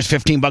plan for just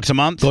 $15 a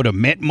month, go to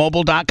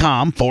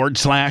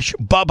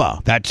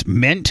mintmobile.com/Bubba. That's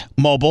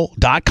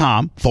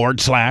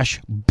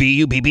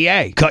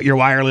mintmobile.com/BUBBA. Cut your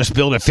wireless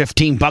bill to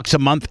 $15 a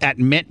month at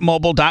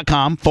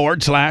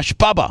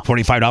mintmobile.com/Bubba.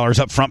 $45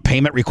 upfront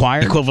payment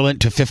required,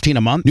 equivalent to $15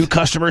 a month. New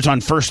customers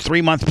on first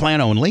 3-month plan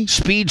only.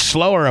 Speed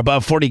slower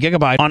above 40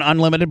 gigabyte on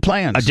unlimited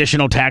plans.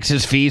 Additional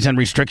taxes, fees, and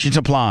restrictions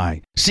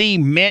apply. See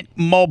Mint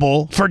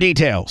Mobile for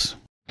details.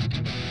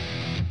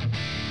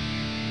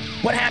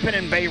 What happened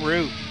in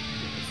Beirut?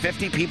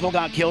 50 people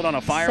got killed on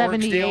a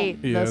fireworks deal?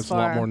 Yeah, it's a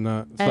lot more than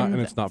that.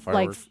 It's not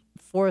fireworks. Like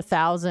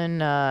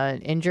 4,000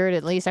 injured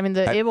at least. I mean,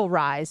 it will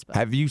rise. But.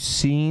 Have you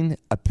seen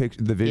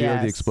the video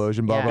of the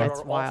explosion, Bubba? Yeah,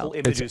 it's wild.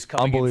 Images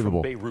coming in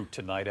from Beirut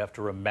tonight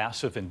after a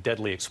massive and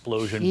deadly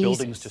explosion. Jesus.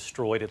 Buildings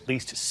destroyed, at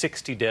least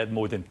 60 dead,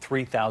 more than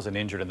 3,000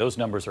 injured, and those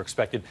numbers are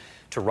expected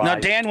to rise. Now,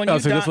 Dan, when you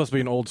die, this must be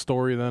an old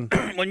story then.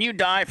 When you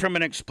die from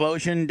an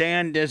explosion,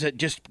 Dan, does it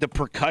just the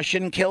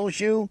percussion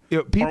kills you,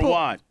 or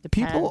what?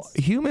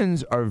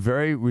 Humans are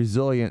very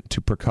resilient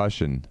to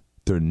percussion.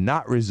 They're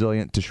not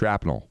resilient to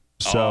shrapnel.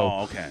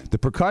 So the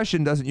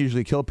percussion doesn't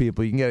usually kill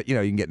people. You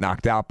can get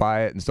knocked out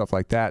by it and stuff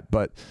like that.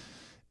 But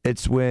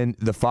it's when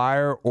the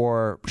fire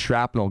or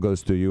shrapnel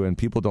goes through you, and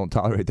people don't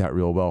tolerate that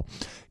real well.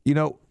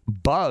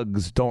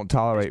 Bugs don't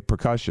tolerate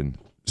percussion.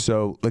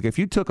 So, like, if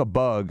you took a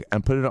bug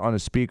and put it on a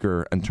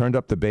speaker and turned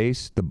up the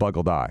bass, the bug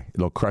will die.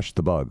 It'll crush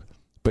the bug.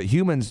 But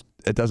humans,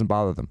 it doesn't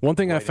bother them. One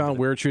thing I found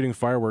weird shooting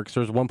fireworks,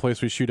 there's one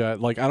place we shoot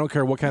at. Like, I don't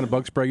care what kind of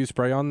bug spray you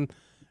spray on.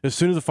 As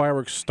soon as the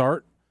fireworks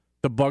start,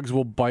 the bugs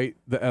will bite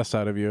the S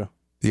out of you.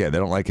 Yeah, they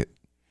don't like it.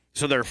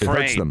 So they're afraid.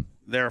 It hurts them.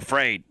 They're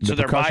afraid. The so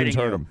they're biting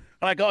hurt you. them.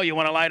 Like, oh, you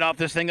want to light off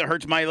this thing that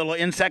hurts my little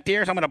insect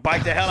ears? I'm going to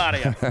bite the hell out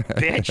of you,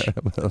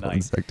 bitch.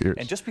 Insect ears.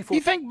 And just before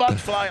You think bugs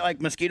fly,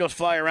 like mosquitoes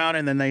fly around,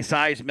 and then they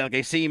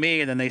they see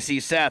me, and then they see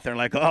Seth. They're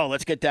like, oh,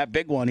 let's get that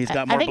big one. He's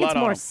got more blood on him. I think it's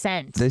more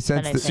scent. They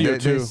sense the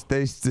CO2.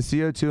 The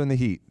CO2 and the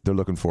heat they're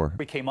looking for.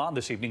 we came on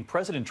this evening,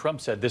 President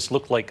Trump said this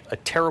looked like a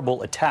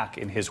terrible attack,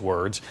 in his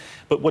words.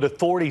 But what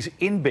authorities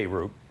in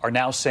Beirut are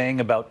now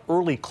saying about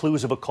early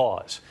clues of a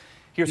cause.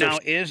 Now,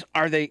 is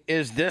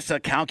this a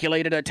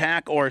calculated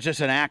attack, or is this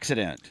an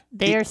accident?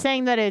 They are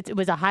saying that it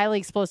was a highly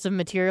explosive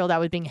material that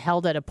was being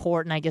held at a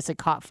port, and I guess it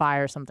caught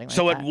fire or something like that.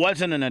 So it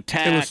wasn't an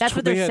attack. That's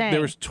what they're saying.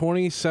 There was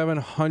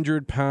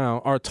 2,700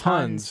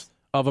 tons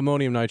of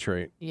ammonium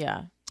nitrate.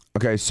 Yeah.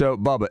 Okay, so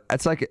Bubba,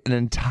 that's like an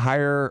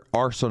entire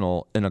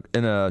arsenal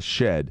in a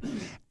shed,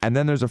 and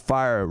then there's a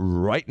fire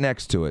right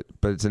next to it,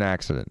 but it's an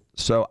accident.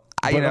 So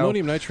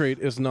ammonium nitrate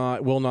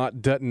will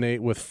not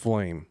detonate with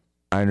flame.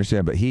 I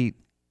understand, but heat.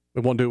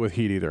 It won't do it with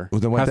heat either.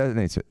 Well, then what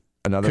detonates it?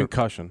 Another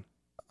concussion.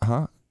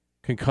 Huh?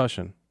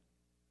 Concussion.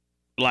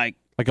 Like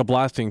a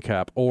blasting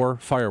cap or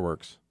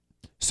fireworks.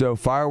 So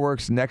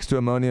fireworks next to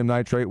ammonium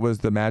nitrate was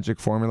the magic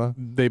formula?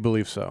 They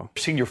believe so.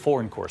 Senior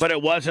foreign course. But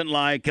it wasn't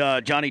like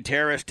Johnny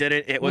Terrorist did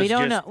it. It was They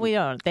don't know.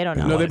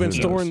 No, they've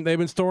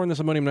been storing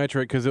this ammonium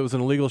nitrate because it was an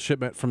illegal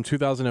shipment from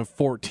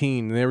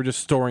 2014, and they were just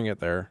storing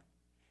it there.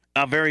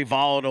 A very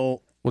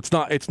volatile. Well,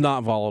 it's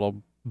not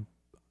volatile.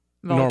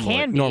 Well, it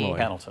can be. Normally.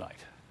 Panel tonight.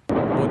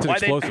 Well, it's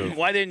explosive.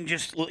 Why didn't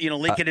just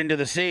leak it into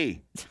the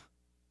sea?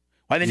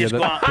 Why didn't just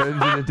go out? Put it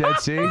into the Dead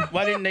Sea?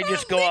 Why didn't they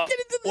just go out?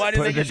 Why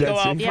didn't they just go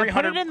out 300? Yeah,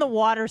 put it in the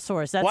water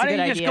source. That's a good idea.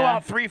 Why didn't you just go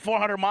out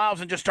 300-400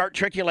 miles and just start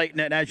triculating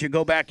it as you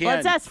go back in?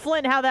 Let's ask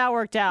Flint how that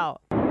worked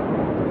out.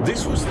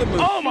 This was the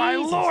most. Oh my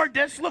Lord!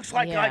 This looks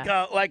like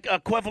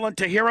equivalent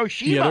to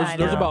Hiroshima. Yeah,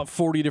 there's about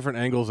 40 different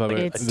angles of it.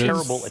 It's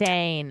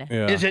insane.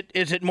 Yeah.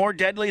 Is it more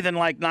deadly than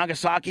like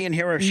Nagasaki and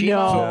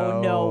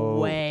Hiroshima? No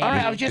way. All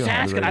right, I was just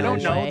asking. I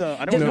don't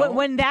know.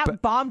 When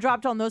that bomb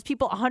dropped on those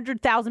people,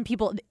 100,000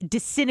 people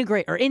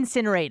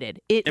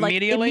incinerated.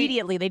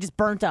 Immediately, they just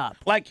burnt up.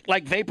 Like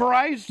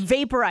vaporized?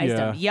 Vaporized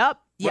them. Yep.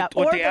 Yeah,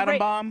 with the atom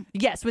bomb?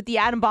 Yes, with the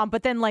atom bomb,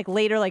 but then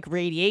later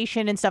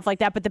radiation and stuff like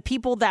that. But the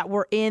people that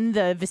were in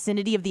the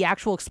vicinity of the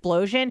actual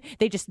explosion,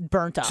 they just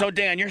burnt up. So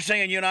Dan, you're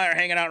saying you and I are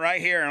hanging out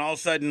right here, and all of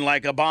a sudden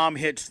a bomb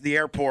hits the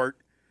airport.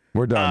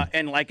 We're done.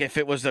 And if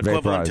it was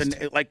equivalent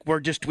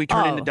to we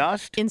turn into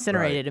dust?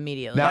 Incinerated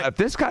immediately. Now, if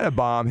this kind of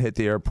bomb hit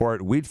the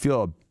airport, we'd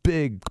feel a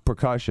big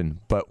percussion,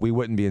 but we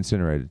wouldn't be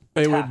incinerated.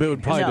 It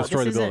would probably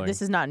destroy the building.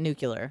 This is not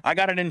nuclear. I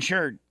got it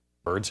insured.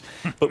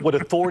 But what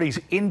authorities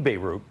in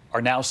Beirut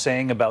are now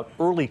saying about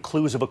early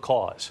clues of a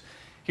cause.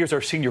 Here's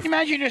our senior.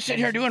 Imagine you're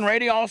sitting here doing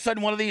radio, all of a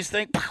sudden one of these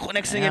things,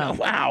 next thing you know,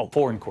 wow.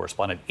 Foreign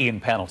correspondent Ian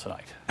Panel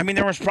tonight. I mean,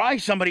 there was probably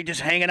somebody just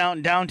hanging out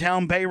in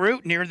downtown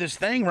Beirut near this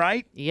thing,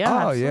 right? Yeah.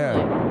 Oh, absolutely.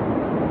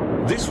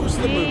 yeah. This was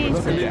the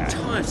moment an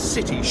entire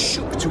city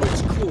shook to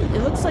its core.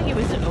 It looks like it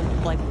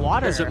was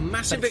water. As a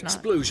massive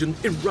explosion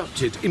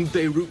erupted in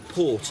Beirut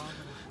port.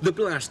 The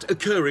blast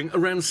occurring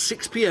around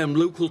 6 p.m.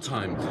 local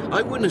time.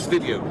 Eyewitness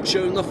video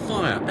showing a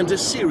fire and a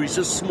series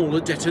of smaller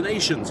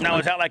detonations. Now,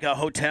 is that like a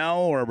hotel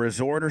or a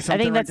resort or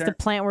something? I think that's the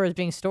plant where it was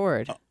being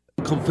stored.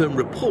 Confirmed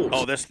reports.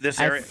 Oh, this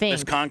area,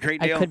 this concrete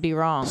deal? I could be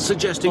wrong.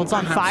 Suggesting it's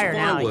on fire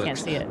now. Fireworks. You can't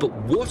see it. But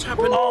what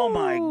happened? Oh,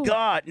 my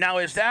God.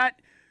 Now,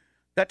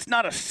 that's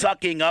not a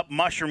sucking up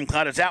mushroom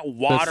cloud. Is that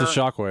water? That's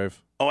the shockwave.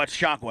 Oh, it's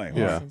shockwave.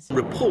 Yeah.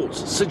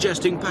 Reports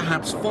suggesting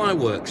perhaps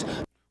fireworks.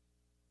 Isn't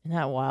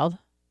that wild?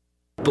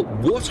 But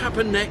what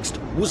happened next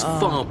was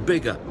far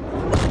bigger.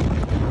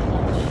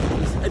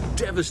 A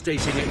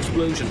devastating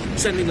explosion,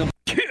 sending a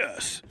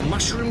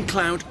mushroom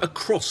cloud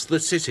across the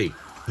city.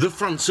 The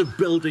fronts of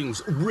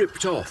buildings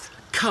ripped off.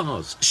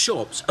 Cars,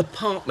 shops,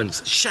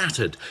 apartments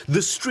shattered.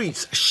 The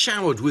streets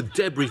showered with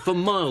debris for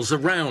miles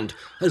around.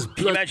 Can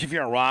you imagine if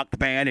you're a rock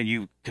band and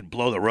you could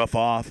blow the roof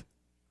off,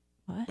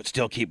 but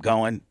still keep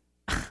going?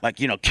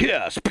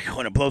 Kiss,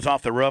 when it blows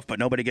off the roof, but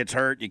nobody gets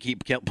hurt. You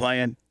keep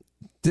playing.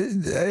 Yeah,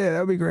 that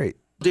would be great.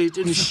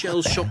 And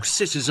shell-shocked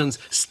citizens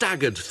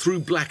staggered through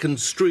blackened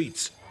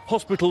streets.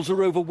 Hospitals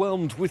are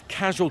overwhelmed with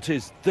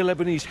casualties. The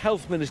Lebanese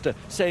health minister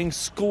saying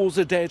scores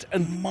are dead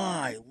and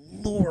my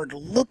Lord,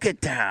 look at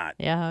that.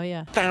 Yeah, oh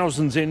yeah.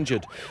 Thousands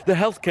injured. The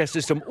healthcare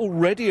system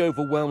already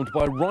overwhelmed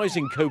by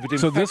rising COVID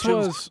infections. So this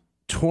was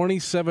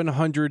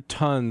 2,700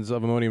 tons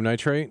of ammonium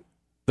nitrate.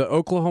 The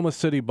Oklahoma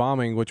City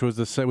bombing, which was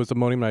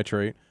ammonium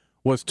nitrate,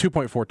 was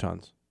 2.4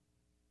 tons.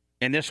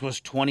 And this was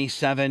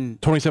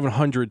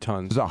 2,700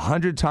 tons. It's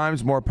 100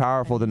 times more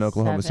powerful than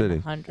Oklahoma City.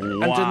 Wow. And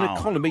an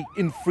economy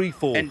in free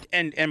fall.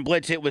 And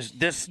Blitz, it was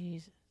this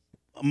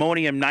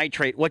ammonium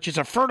nitrate, which is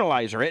a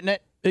fertilizer, isn't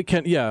it? It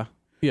can, yeah.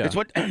 It's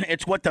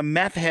what the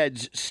meth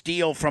heads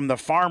steal from the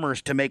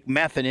farmers to make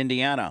meth in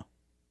Indiana.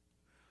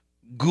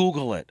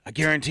 Google it. I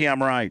guarantee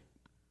I'm right.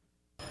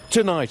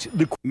 Tonight,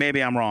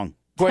 maybe I'm wrong.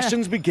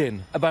 Questions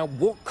begin about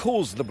what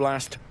caused the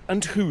blast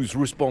and who's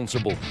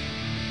responsible.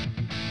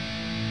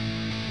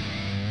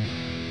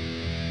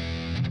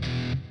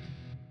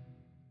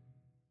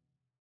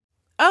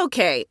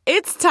 Okay,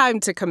 it's time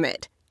to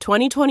commit.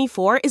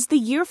 2024 is the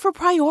year for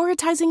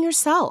prioritizing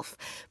yourself.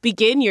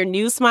 Begin your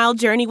new smile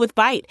journey with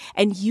Byte,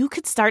 and you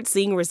could start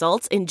seeing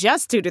results in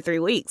just 2 to 3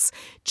 weeks.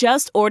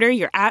 Just order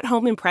your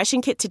at-home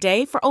impression kit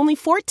today for only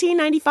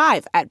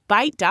 $14.95 at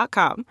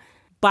Byte.com.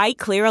 Byte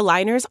Clear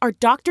aligners are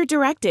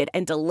doctor-directed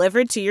and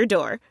delivered to your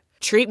door.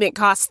 Treatment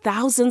costs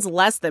thousands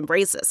less than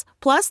braces.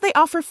 Plus, they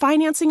offer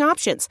financing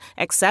options,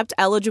 accept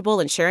eligible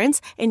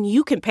insurance, and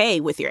you can pay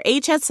with your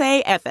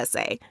HSA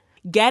FSA.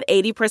 Get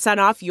 80%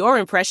 off your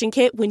impression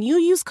kit when you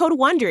use code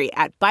WONDERY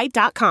at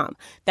Byte.com.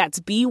 That's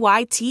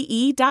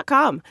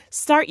BYTE.com.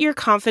 Start your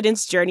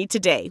confidence journey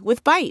today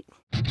with Byte.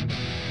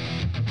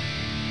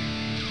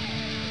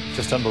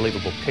 Just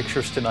unbelievable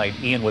pictures tonight.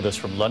 Ian with us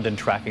from London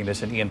tracking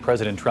this. And Ian,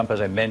 President Trump, as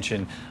I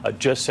mentioned,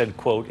 just said,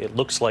 quote, "It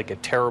looks like a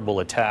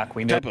terrible attack."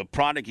 We know what type of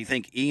product you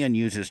think Ian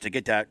uses to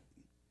get that.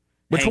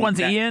 Which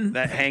one's Ian?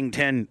 That Hang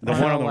 10. The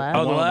one on the left?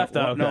 Oh, the left?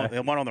 Okay. No,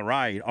 the one on the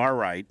right, our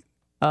right.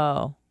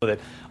 Oh. That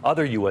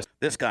other U.S.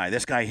 This guy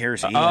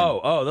here's Ian.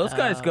 Those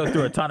guys go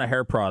through a ton of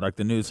hair product,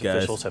 the news guys.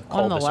 Officials have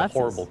called this a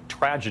horrible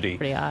tragedy.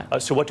 Pretty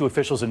hot. So what do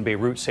officials in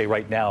Beirut say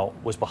right now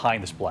was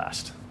behind this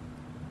blast?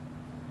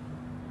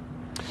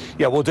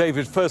 Yeah, well,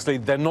 David, firstly,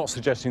 they're not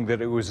suggesting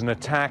that it was an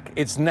attack.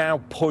 It's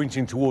now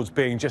pointing towards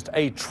being just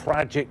a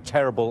tragic,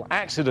 terrible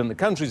accident. The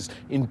country's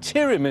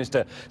interior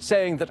minister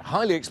saying that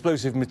highly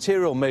explosive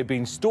material may have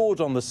been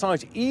stored on the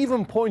site,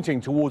 even pointing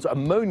towards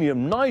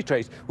ammonium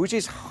nitrate, which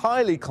is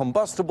highly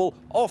combustible,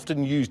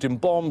 often used in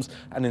bombs,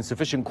 and in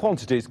sufficient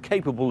quantities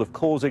capable of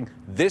causing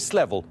this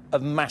level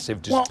of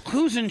massive destruction. Well,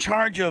 who's in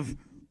charge of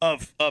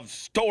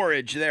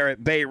storage there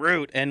at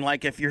Beirut? And,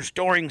 like, if you're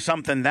storing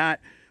something that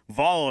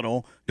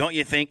volatile, don't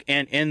you think,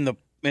 and in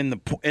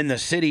the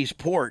city's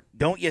port,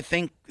 don't you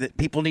think that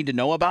people need to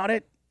know about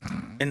it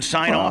and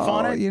sign off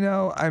on it? You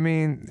know, I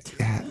mean,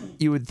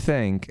 you would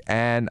think,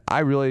 and I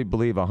really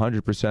believe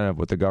 100% of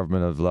what the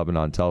government of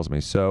Lebanon tells me.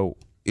 So,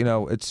 you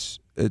know, it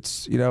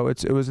was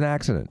an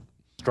accident.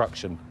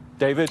 Destruction.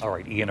 David? All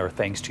right, Ian, our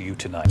thanks to you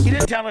tonight. You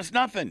didn't tell us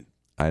nothing.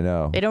 I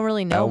know. They don't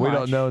really know We much.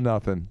 don't know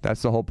nothing.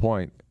 That's the whole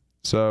point.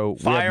 So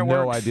we have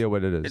no idea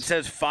what it is. It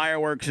says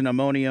fireworks and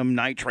ammonium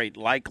nitrate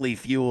likely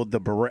fueled the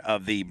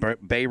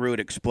Beirut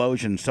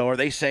explosion. So are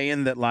they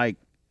saying that, like,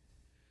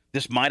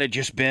 this might have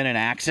just been an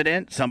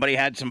accident? Somebody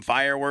had some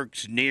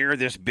fireworks near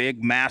this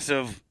big,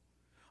 massive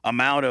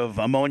amount of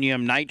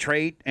ammonium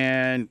nitrate,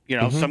 and, you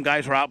know, some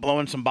guys were out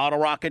blowing some bottle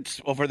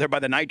rockets over there by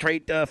the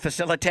nitrate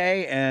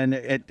facility, and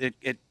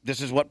this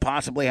is what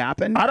possibly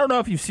happened? I don't know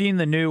if you've seen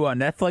the new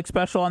Netflix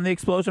special on the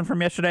explosion from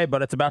yesterday,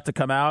 but it's about to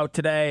come out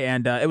today,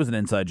 and it was an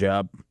inside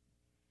job.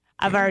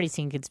 I've already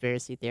seen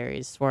conspiracy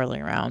theories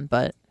swirling around,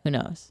 but who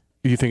knows?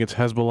 You think it's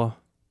Hezbollah?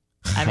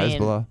 I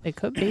mean, it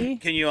could be.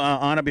 Can you,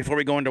 Anna, before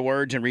we go into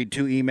words and read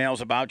 2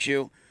 emails about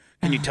you,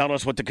 can you tell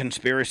us what the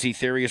conspiracy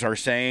theories are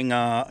saying,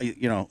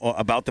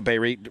 about the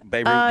Beirut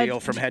deal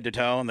from head to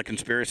toe and the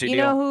conspiracy deal?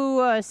 You know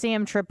who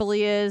Sam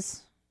Tripoli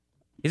is?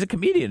 He's a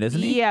comedian,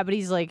 isn't he? Yeah, but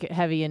he's like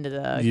heavy into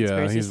the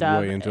conspiracy stuff. Yeah,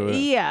 he's way into it.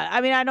 Yeah,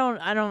 I mean,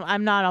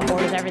 I'm not on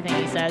board with everything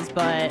he says,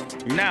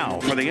 but now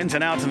for the ins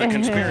and outs and the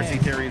conspiracy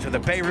theories of the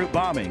Beirut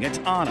bombing, it's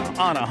Anna.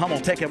 Anna Hummel,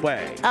 take it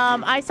away.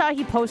 I saw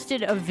he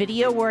posted a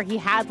video where he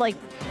had like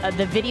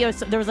the video.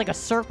 There was like a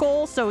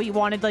circle, so he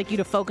wanted like you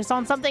to focus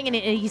on something, and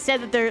he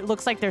said that there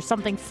looks like there's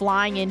something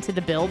flying into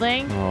the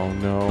building. Oh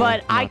no!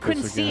 But I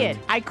couldn't see it.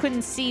 I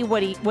couldn't see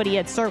what he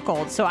had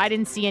circled, so I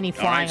didn't see any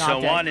flying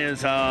objects. So one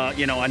is a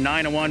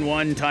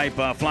 911 type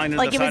flying into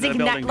like the side of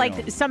the building.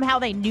 Like somehow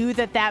they knew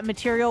that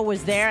material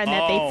was there, and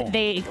that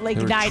they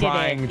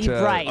ignited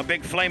it. Right. A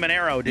big flaming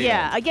arrow deal.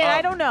 Yeah. Again,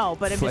 I don't know,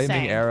 but I'm just saying.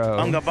 Flaming arrow.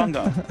 Unga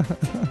bunga.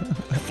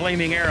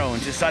 Flaming arrow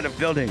into the side of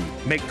building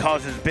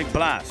causes big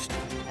blast.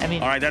 I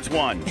mean, all right, that's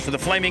one. So the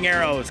flaming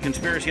arrow is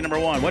conspiracy number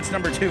 1. What's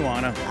number 2,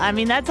 Anna? I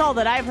mean, that's all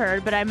that I've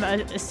heard, but I'm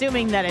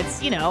assuming that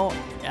it's,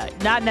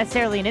 not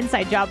necessarily an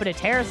inside job, but a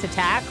terrorist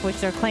attack, which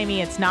they're claiming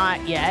it's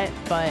not yet,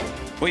 but...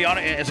 Well, you ought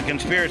to, as a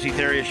conspiracy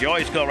theorist, you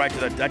always go right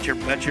to that's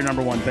your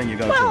number one thing you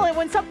go to. Well, and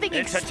when something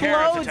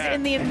explodes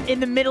in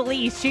the Middle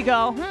East, you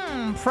go,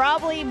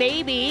 probably,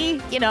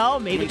 maybe, maybe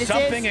when this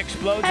something is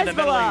explodes Hezbollah, in the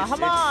Middle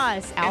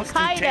East, Hamas,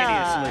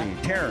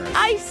 Al-Qaeda, terrorists.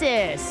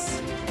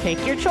 ISIS.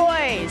 Pick your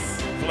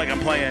choice. I feel like I'm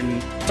playing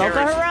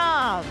Boko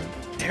Haram.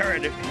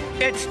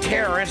 It's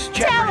terrorist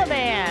jeopardy.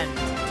 Taliban.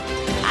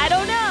 I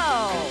don't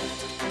know.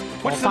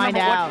 We'll find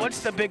out.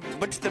 What's the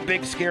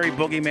big scary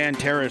boogeyman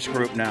terrorist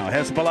group now?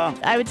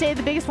 Hezbollah? I would say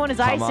the biggest one is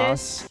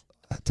Hamas.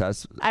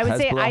 ISIS. I would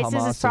say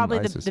ISIS is probably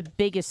the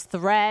biggest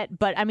threat,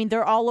 but I mean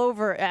they're all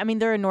over. I mean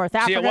they're in North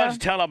Africa. See, it was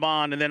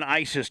Taliban, and then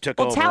ISIS took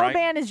over. Taliban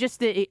right? is just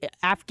the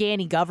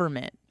Afghani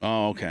government.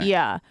 Oh, okay.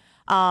 Yeah.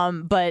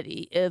 But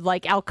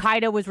like Al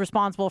Qaeda was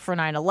responsible for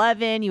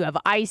 9/11. You have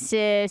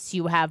ISIS.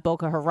 You have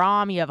Boko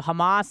Haram. You have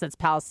Hamas. That's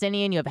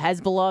Palestinian. You have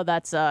Hezbollah.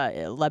 That's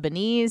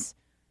Lebanese.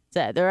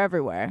 So they're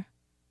everywhere.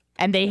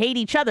 And they hate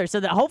each other, so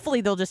that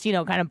hopefully they'll just,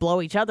 kind of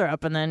blow each other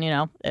up, and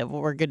then,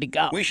 we're good to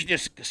go. We should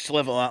just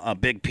slivel a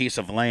big piece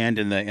of land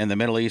in the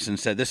Middle East and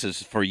say, this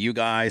is for you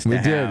guys to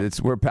have. We did.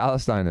 It's where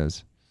Palestine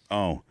is.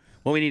 Oh.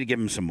 Well, we need to give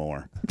them some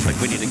more.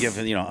 Like, we need to give,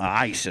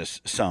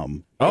 ISIS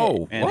some.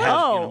 Oh, and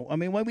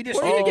we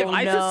just need to give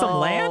ISIS some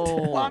land?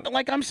 Well,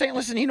 like I'm saying,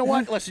 listen, you know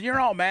what? Listen, you're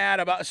all mad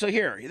about, so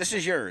here, this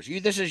is yours.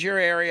 This is your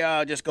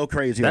area. Just go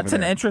crazy. That's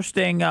an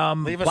interesting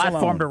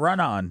platform to run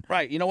on.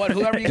 Right. You know what?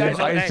 Whoever you guys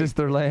are. ISIS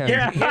their land.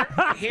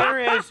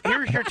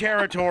 Here's your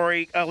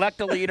territory. Elect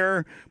a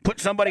leader. Put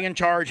somebody in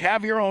charge.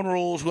 Have your own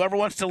rules. Whoever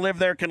wants to live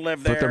there can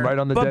live there. Put them right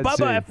on the But Dead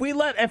Sea. Bubba,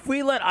 if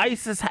we let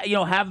ISIS,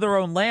 have their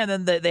own land,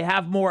 then they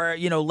have more,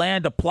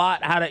 land to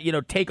plot how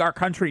to, take our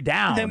country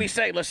down. Then we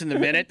say, listen, the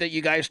minute that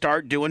you guys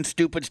start doing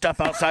stupid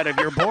stuff outside of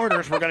your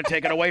borders, we're going to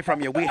take it away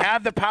from you. We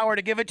have the power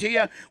to give it to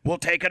you. We'll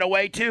take it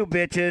away too,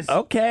 bitches.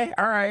 Okay,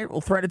 all right.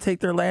 We'll threaten to take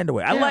their land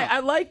away. Yeah. I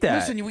like that.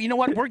 Listen, you know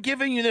what? We're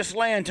giving you this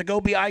land to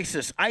go be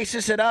ISIS.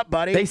 ISIS it up,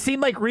 buddy. They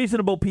seem like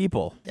reasonable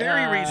people.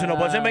 Very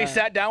reasonable. Has anybody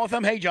sat down with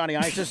them? Hey, Johnny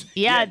ISIS.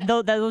 Yeah.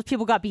 Those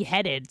people got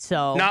beheaded,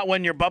 so. Not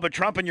when you're Bubba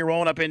Trump and you're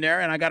rolling up in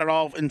there, and I got it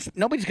all. And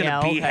nobody's going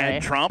to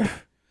behead Trump.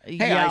 Hey,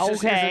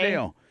 ISIS, here's the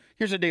deal.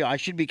 Here's the deal. I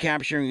should be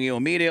capturing you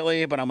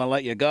immediately, but I'm going to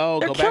let you go.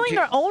 They're killing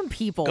their own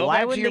people.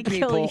 Why would they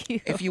kill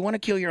you? If you want to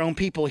kill your own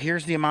people,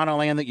 here's the amount of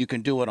land that you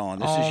can do it on.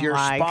 This is your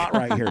spot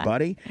right here,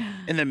 buddy.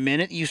 And the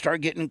minute you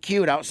start getting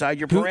cute outside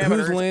your parameters.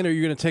 Whose land are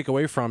you going to take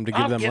away from to give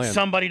them land? I'll get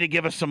somebody to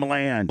give us some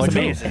land.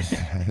 Jesus.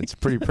 It's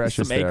pretty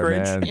precious there,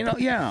 man.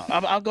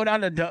 I'll go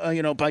down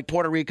to, like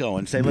Puerto Rico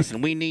and say,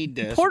 listen, we need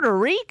this. Puerto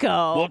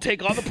Rico? We'll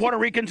take all the Puerto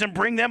Ricans and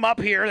bring them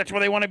up here. That's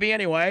where they want to be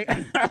anyway.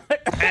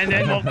 And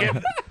then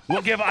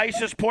we'll give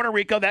ISIS Puerto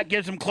Rico. That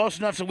gives them close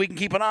enough so we can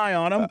keep an eye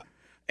on them.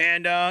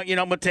 And,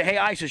 but hey,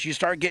 ISIS, you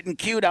start getting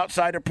cute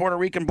outside of Puerto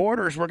Rican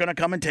borders, we're going to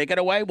come and take it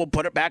away. We'll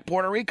put it back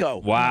Puerto Rico.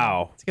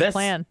 Wow. It's a good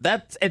plan.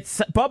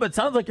 Bubba, it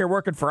sounds like you're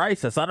working for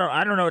ISIS. I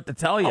don't know what to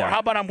tell you. Or how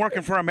about I'm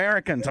working for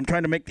Americans? I'm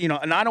trying to make,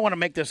 and I don't want to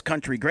make this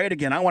country great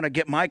again. I want to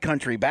get my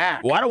country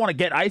back. Well, I don't want to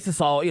get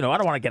ISIS I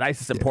don't want to get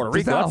ISIS in Puerto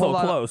Rico. That's a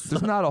little close.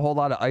 There's not a whole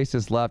lot of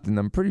ISIS left, and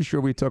I'm pretty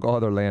sure we took all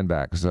their land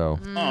back, so.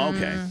 Oh,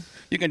 okay.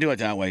 You can do it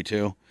that way,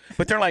 too.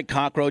 But they're like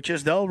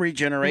cockroaches. They'll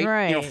regenerate,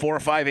 4 or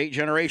 5, 8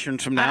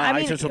 generations from now.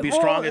 ISIS will be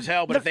strong as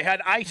hell. But if they had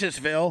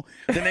ISISville,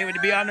 then they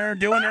would be on there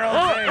doing their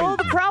own thing. Well,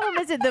 the problem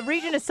is that the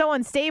region is so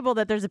unstable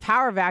that there's a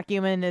power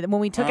vacuum. And when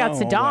we took out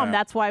Saddam,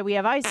 that's why we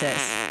have ISIS.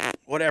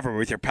 Whatever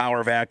with your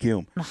power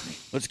vacuum.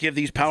 Let's give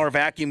these power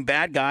vacuum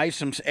bad guys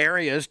some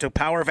areas to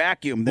power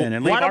vacuum then,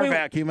 and leave our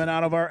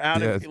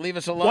vacuuming leave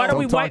us alone.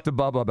 Don't talk to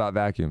Bubba about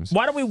vacuums.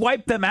 Why don't we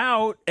wipe them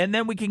out, and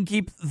then we can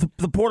keep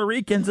the Puerto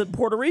Ricans in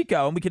Puerto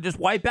Rico, and we can just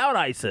wipe out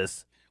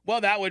ISIS?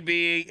 Well, that would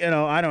be, I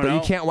don't know. But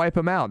you can't wipe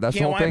them out. That's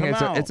the whole thing.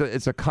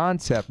 It's a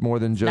concept more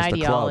than just an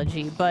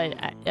ideology. A club.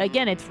 But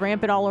again, it's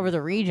rampant all over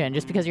the region.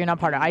 Just because you're not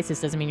part of ISIS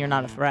doesn't mean you're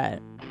not a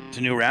threat. It's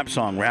a new rap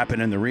song, Rapping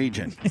in the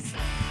Region.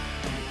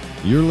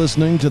 You're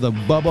listening to the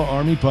Bubba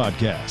Army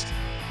Podcast.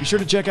 Be sure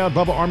to check out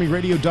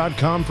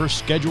BubbaArmyRadio.com for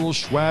schedules,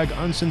 swag,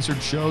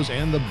 uncensored shows,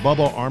 and the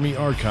Bubba Army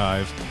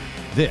Archive.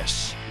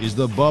 This is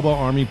the Bubba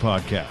Army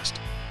Podcast.